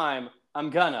got time, I'm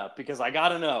gonna, because I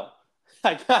gotta know.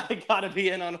 I gotta be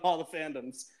in on all the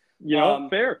fandoms.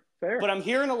 Fair. But I'm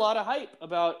hearing a lot of hype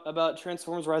about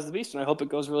Transformers: Rise of the Beast, and I hope it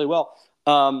goes really well.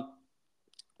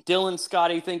 Dylan,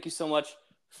 Scotty, thank you so much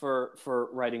for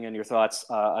writing in your thoughts.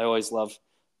 I always love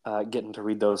getting to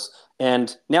read those.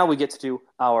 And now we get to do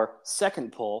our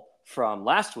second poll from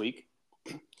last week,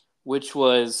 which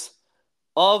was,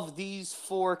 of these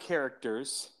 4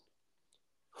 characters,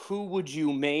 who would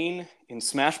you main in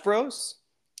Smash Bros?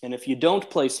 And if you don't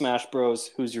play Smash Bros,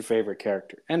 who's your favorite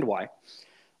character and why?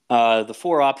 The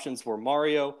 4 options were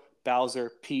Mario,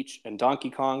 Bowser, Peach, and Donkey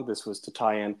Kong. This was to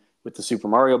tie in with the Super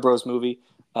Mario Bros. Movie.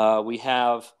 We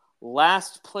have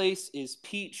last place is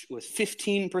Peach with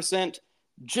 15%.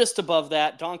 Just above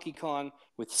that, Donkey Kong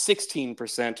with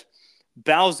 16%.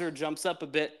 Bowser jumps up a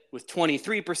bit with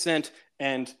 23%.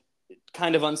 And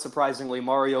kind of unsurprisingly,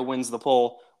 Mario wins the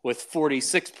poll with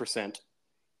 46%.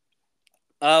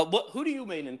 Who do you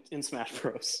main in Smash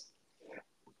Bros?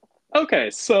 Okay,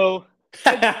 so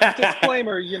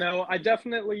disclaimer, I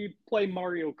definitely play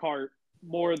Mario Kart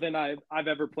more than I've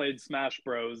ever played Smash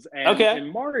Bros. And Okay.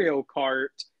 in Mario Kart,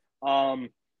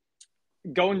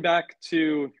 going back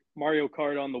to Mario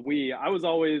Kart on the Wii, I was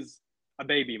always a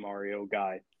Baby Mario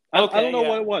guy. I don't know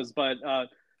what it was, but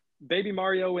Baby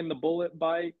Mario in the bullet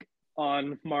bike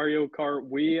on Mario Kart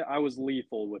Wii, I was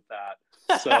lethal with that.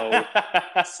 So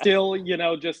still,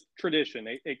 just tradition.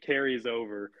 It carries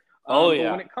over. But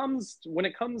when it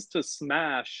comes to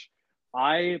Smash,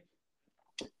 I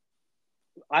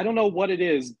don't know what it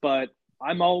is, but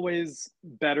I'm always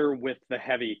better with the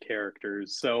heavy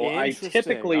characters. So I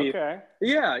typically, okay.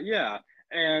 yeah.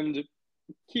 And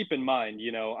keep in mind,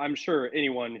 I'm sure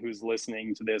anyone who's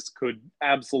listening to this could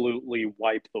absolutely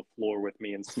wipe the floor with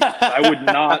me in Smash. I would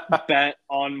not bet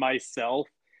on myself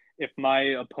if my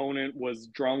opponent was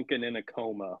drunk and in a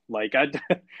coma. Like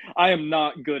I am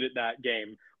not good at that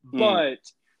game, but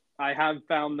I have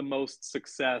found the most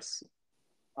success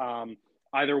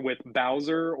either with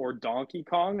Bowser or Donkey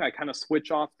Kong. I kind of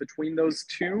switch off between those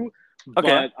two,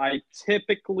 but I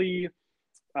typically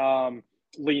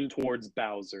lean towards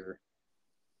Bowser.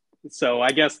 So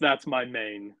I guess that's my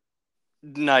main.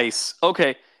 Nice.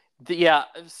 Okay. Yeah,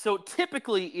 so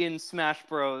typically in Smash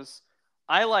Bros,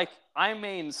 I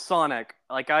main Sonic.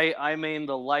 Like I main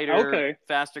the lighter, Okay.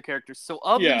 faster characters. So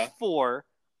of these Yeah. four,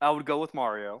 I would go with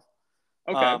Mario.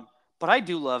 Okay. But I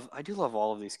do love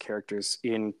all of these characters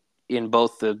in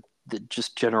both the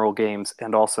just general games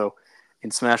and also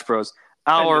in Smash Bros.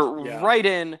 And Our just yeah.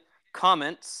 write-in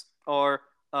comments are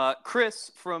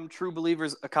Chris from True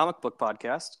Believers, a comic book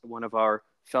podcast, one of our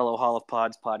fellow Hall of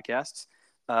Pods podcasts,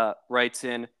 writes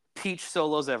in Peach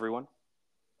solos everyone.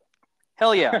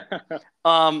 Hell yeah.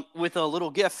 With a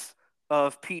little gif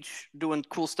of Peach doing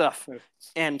cool stuff.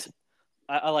 And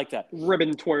I like that.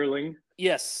 Ribbon twirling.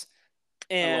 Yes.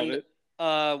 I love And it.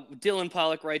 Dylan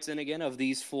Pollock writes in again, of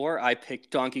these four, I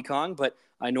picked Donkey Kong, but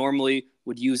I normally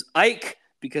would use Ike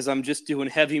because I'm just doing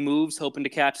heavy moves, hoping to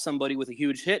catch somebody with a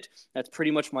huge hit. That's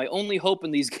pretty much my only hope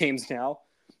in these games now.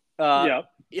 Yeah.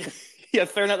 Yeah,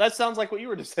 fair enough. That sounds like what you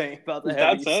were just saying about the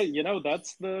That's heavies. it.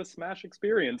 That's the Smash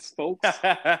experience, folks.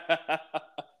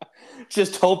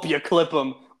 Just hope you clip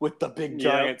them with the big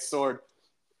giant sword.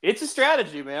 It's a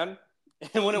strategy, man.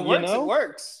 And when it works, it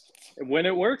works. When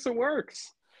it works, it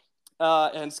works.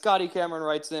 And Scotty Cameron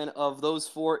writes in, of those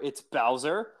four, it's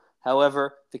Bowser.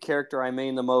 However, the character I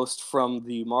main the most from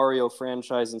the Mario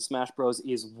franchise and Smash Bros.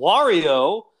 Is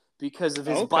Wario because of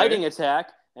his biting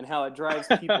attack and how it drives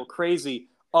people crazy.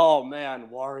 Oh, man,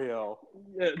 Wario.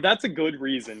 That's a good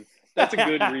reason.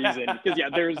 Because,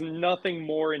 there's nothing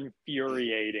more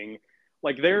infuriating.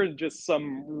 Like, there are just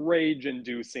some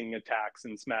rage-inducing attacks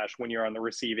in Smash when you're on the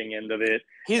receiving end of it.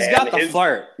 He's got the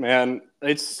fart, man.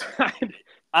 It's...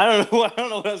 I don't know what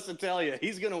else to tell you.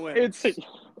 He's going to win.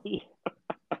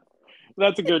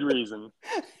 That's a good reason.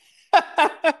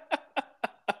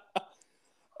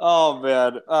 Oh,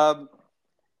 man.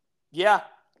 Yeah,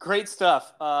 great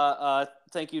stuff.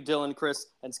 Thank you, Dylan, Chris,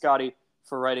 and Scotty,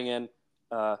 for writing in.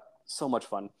 So much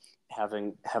fun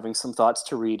having some thoughts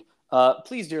to read.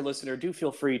 Please, dear listener, do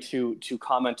feel free to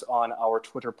comment on our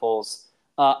Twitter polls.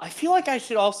 I feel like I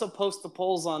should also post the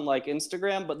polls on like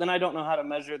Instagram, but then I don't know how to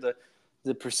measure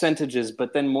the percentages.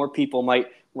 But then more people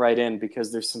might write in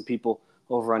because there's some people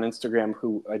over on Instagram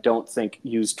who I don't think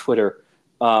use Twitter.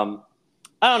 I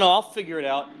don't know. I'll figure it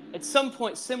out. At some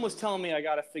point, Sim was telling me I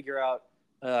got to figure out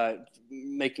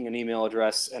making an email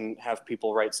address and have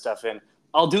people write stuff in.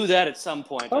 I'll do that at some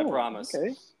point, I promise.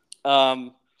 Okay.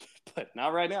 But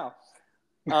not right now.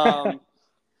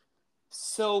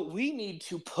 So we need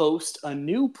to post a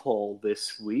new poll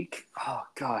this week. Oh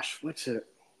gosh, what to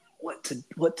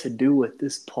do with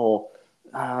this poll?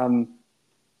 Oh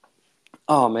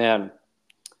man,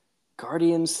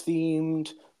 Guardians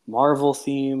themed, Marvel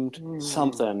themed,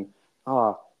 something.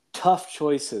 Tough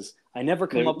choices. I never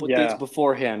come up with these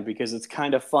beforehand because it's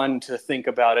kind of fun to think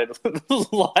about it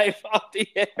live off the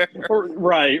air.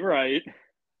 Right.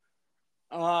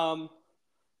 Oh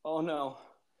no.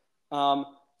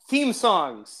 Theme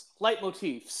songs,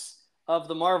 leitmotifs of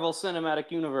the Marvel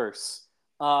Cinematic Universe.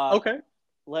 Okay.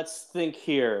 Let's think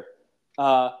here.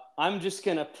 I'm just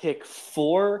going to pick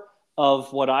 4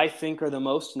 of what I think are the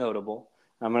most notable.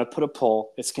 I'm going to put a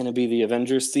poll. It's going to be the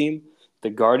Avengers theme, the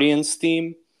Guardians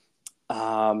theme.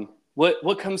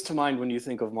 What comes to mind when you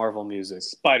think of Marvel music?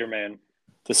 Spider-Man.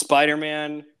 The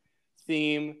Spider-Man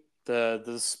theme,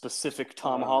 the specific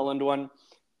Tom Holland one,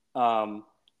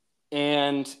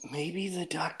 and maybe the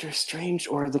Doctor Strange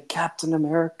or the Captain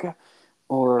America.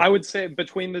 Or I would say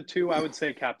between the two, I would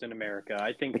say Captain America.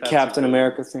 I think the Captain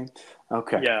America theme.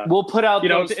 Okay, yeah, we'll put out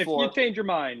those if 4. you change your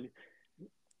mind,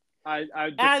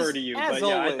 I defer to you. As but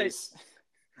yeah, always, I think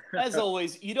as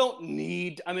always, you don't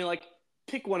need. I mean, like,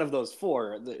 pick one of those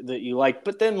 4 that you like,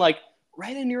 but then like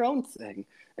write in your own thing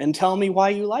and tell me why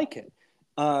you like it,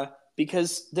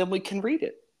 because then we can read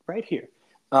it right here.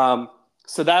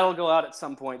 So that'll go out at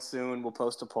some point soon. We'll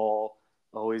post a poll.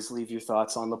 Always leave your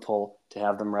thoughts on the poll to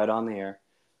have them read on the air.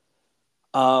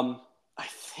 I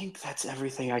think that's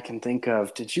everything I can think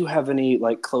of. Did you have any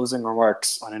like closing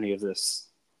remarks on any of this?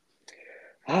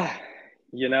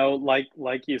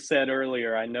 like you said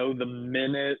earlier, I know the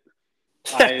minute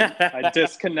I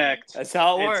disconnect, that's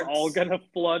how it works. It's all gonna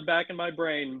flood back in my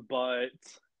brain, but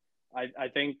I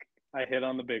think I hit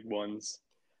on the big ones.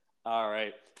 All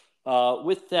right.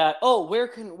 With that, where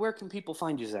can people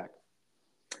find you, Zach?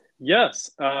 Yes.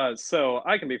 So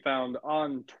I can be found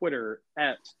on Twitter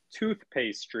at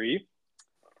Toothpastry,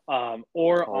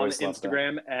 or Always on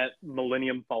Instagram at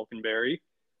Millennium Falconberry.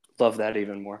 Love that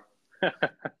even more.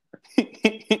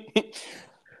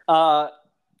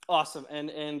 Awesome.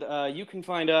 And you can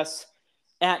find us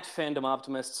at Fandom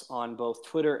Optimists on both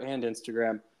Twitter and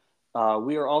Instagram.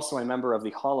 We are also a member of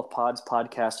the Hall of Pods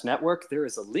podcast network. There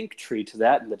is a link tree to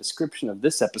that in the description of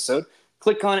this episode.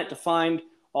 Click on it to find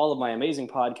all of my amazing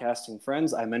podcasting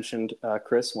friends. I mentioned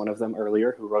Chris, one of them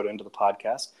earlier, who wrote into the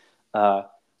podcast.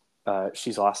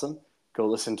 She's awesome. Go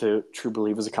listen to True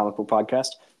Believers, a comic book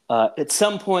podcast. At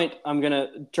some point, I'm going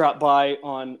to drop by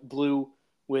on Blue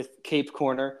with Cape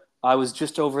Corner. I was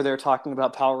just over there talking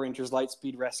about Power Rangers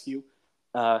Lightspeed Rescue.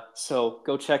 So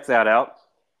go check that out.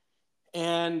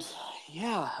 And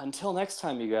yeah, until next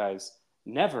time, you guys,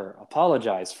 never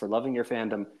apologize for loving your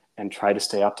fandom and try to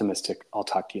stay optimistic. I'll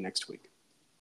talk to you next week.